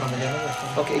out or?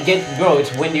 Okay, bro,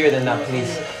 it's windier than that,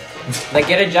 please. Like,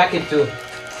 get a jacket too.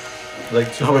 Like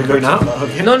Oh, we're going out?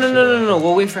 Okay. No,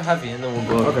 we'll wait for Javi and then we'll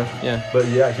go. Okay. Yeah. But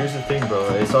yeah, here's the thing, bro.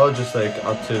 It's all just like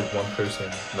up to one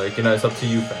person. Like it's up to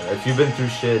you, fam. If you've been through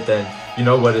shit, then you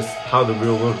know how the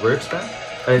real world works, fam.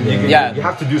 And Yeah. you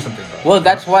have to do something, bro. Well,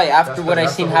 that's why after That's what the- I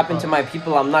that's seen the happen whole to my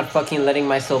people, I'm not fucking letting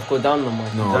myself go down no more.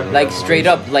 No, Like no, straight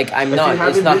up, like I'm If not. you It's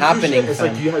haven't not been through happening. shit, it's fam.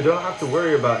 like you don't have to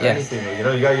worry about Yeah. anything. Like, you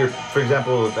know, you got your, for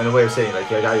example, in a way of saying,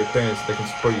 like you got your parents that can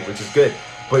support you, which is good.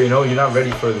 But you know, you're not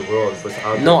ready for the world. What's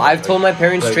out No, there. I've told my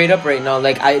parents like- straight up right now.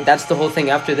 Like that's the whole thing.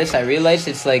 After this, I realized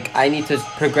it's like I need to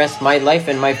progress my life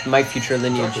and my future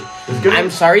lineage. It's good. I'm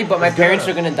sorry, but my It's good. parents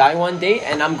are gonna die one day,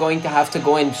 and I'm going to have to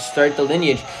go and start the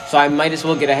lineage. So I might as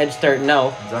well get a head start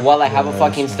now Exactly. while I haven't Yeah,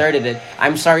 fucking that's started it.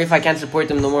 I'm sorry if I can't support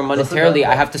them no more That's monetarily.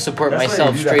 what- I have to support That's why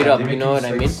myself they do that, straight man. up. They You make know what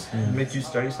I mean? Make you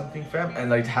study something, fam, and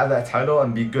like have that title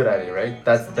and be good at it, right?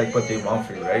 That's like what they want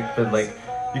for you, right? But like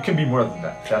you can be more than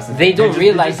that. That's the They thing. don't just-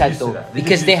 realize just that used to though, that. because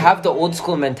just they used to have the old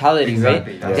school mentality,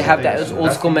 Exactly. right? That's They the have thing. that So old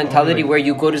that's school the only, mentality like- where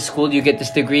you go to school, you get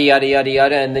this degree, yada yada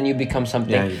yada, and then you become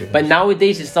something. Yeah, you become But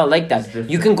nowadays it's not like that. different.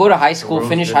 You can go to high school, world's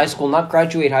finish high different. school, not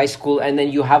graduate high school, and then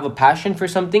you have a passion for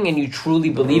something and you truly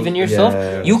believe in yourself.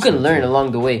 Yeah, You that's can so learn true.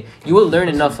 along the way. You will learn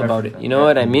enough about it. You know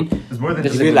what I mean? It's more than If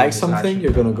If just you like it's something, action.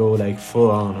 you're gonna go like full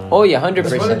on. Oh yeah,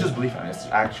 100%. It's more than just belief, man. It's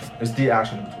action. It's the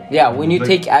action in between. Yeah, when you Like-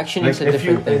 take action, like it's a if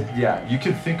different thing. you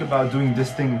can think about doing this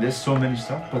thing, this so many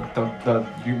stuff, but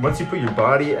once you put your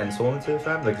body and soul into it,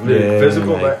 fam, like literally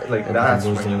physical, like that's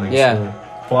everything when goes you're down. like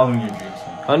Yeah. following your dreams.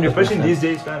 Man. 100%. Especially in these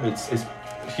days, fam. It's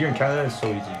here in Canada. It's so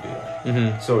easy to do that.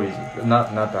 Mm-hmm. So easy.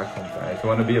 Not back home, fam. If you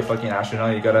want to be a fucking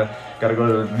astronaut, you gotta go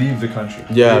to leave the country.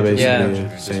 Yeah, Leave the basically. country.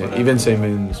 yeah. Just Same. wanna- Even same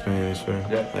in Spain, I swear.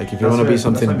 Yeah. Like if you That's want to be right,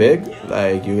 something that's big,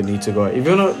 like you need to go. If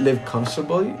you want to live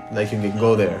comfortably, like you can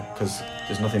go there because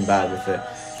there's nothing bad with it.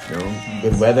 You know,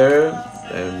 good weather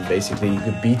and basically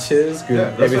good beaches, good Yeah,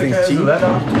 that's everything's like cheap.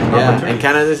 Yeah, and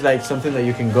Canada is like something that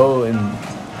you can go and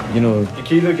you know You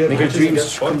can either get make your riches or dreams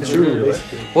get come fucked. true.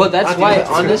 Basically. Well, that's Ah, why yeah,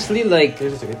 honestly, like,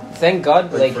 thank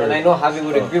God, like, for- and I know Javi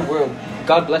would agree.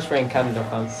 God bless we're in Canada,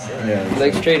 fam. Yeah.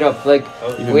 Like straight up, like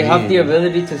Even we me, have the yeah.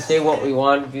 ability to say what we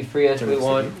want, be free as we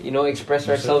want, you know, express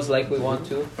ourselves like we want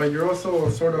to. But you're also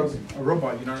sort of a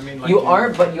robot, you know what I mean? Like You are,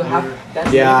 but you have.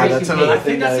 That's Yeah, the price that's you another pay. I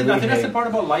think that's that it. I we think that's the hate. part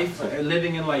about life,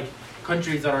 living in like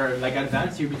countries that are like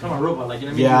advanced. You become a robot, like you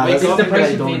know what I mean. Yeah, You wake that's up the and price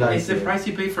like, you pay. like It's the it. price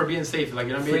you pay for being safe, like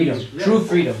you know what I mean. Freedom, Yeah. true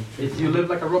freedom. You live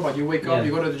like a robot. You wake up, Yeah.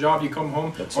 you go to the job, you come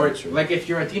home, That's or so true. like if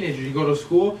you're a teenager, you go to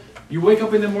school. You wake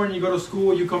up in the morning, you go to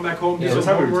school, you come back home, Yeah. do It's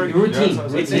some a homework. routine.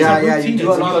 It's Yeah, a yeah, routine. you do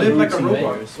It's- a lot you of live like a routine,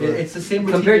 robot. right? It's the same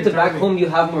routine Compared to back entirely. home, you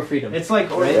have more freedom. It's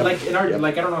like, or Right? like in our,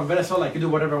 like I don't know, in Venezuela, like you do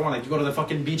whatever I want. Like you go to the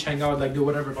fucking beach, hang out, like do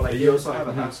whatever. But like You also have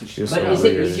a house. But is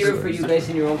it easier for you guys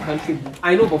in your own country?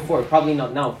 I know before, probably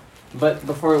not now. But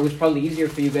before it was probably easier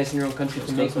for you guys in your own country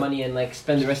to make money and like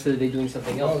spend the rest of the day doing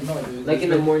something else. No, dude. Like in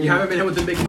the morning. You haven't been able to make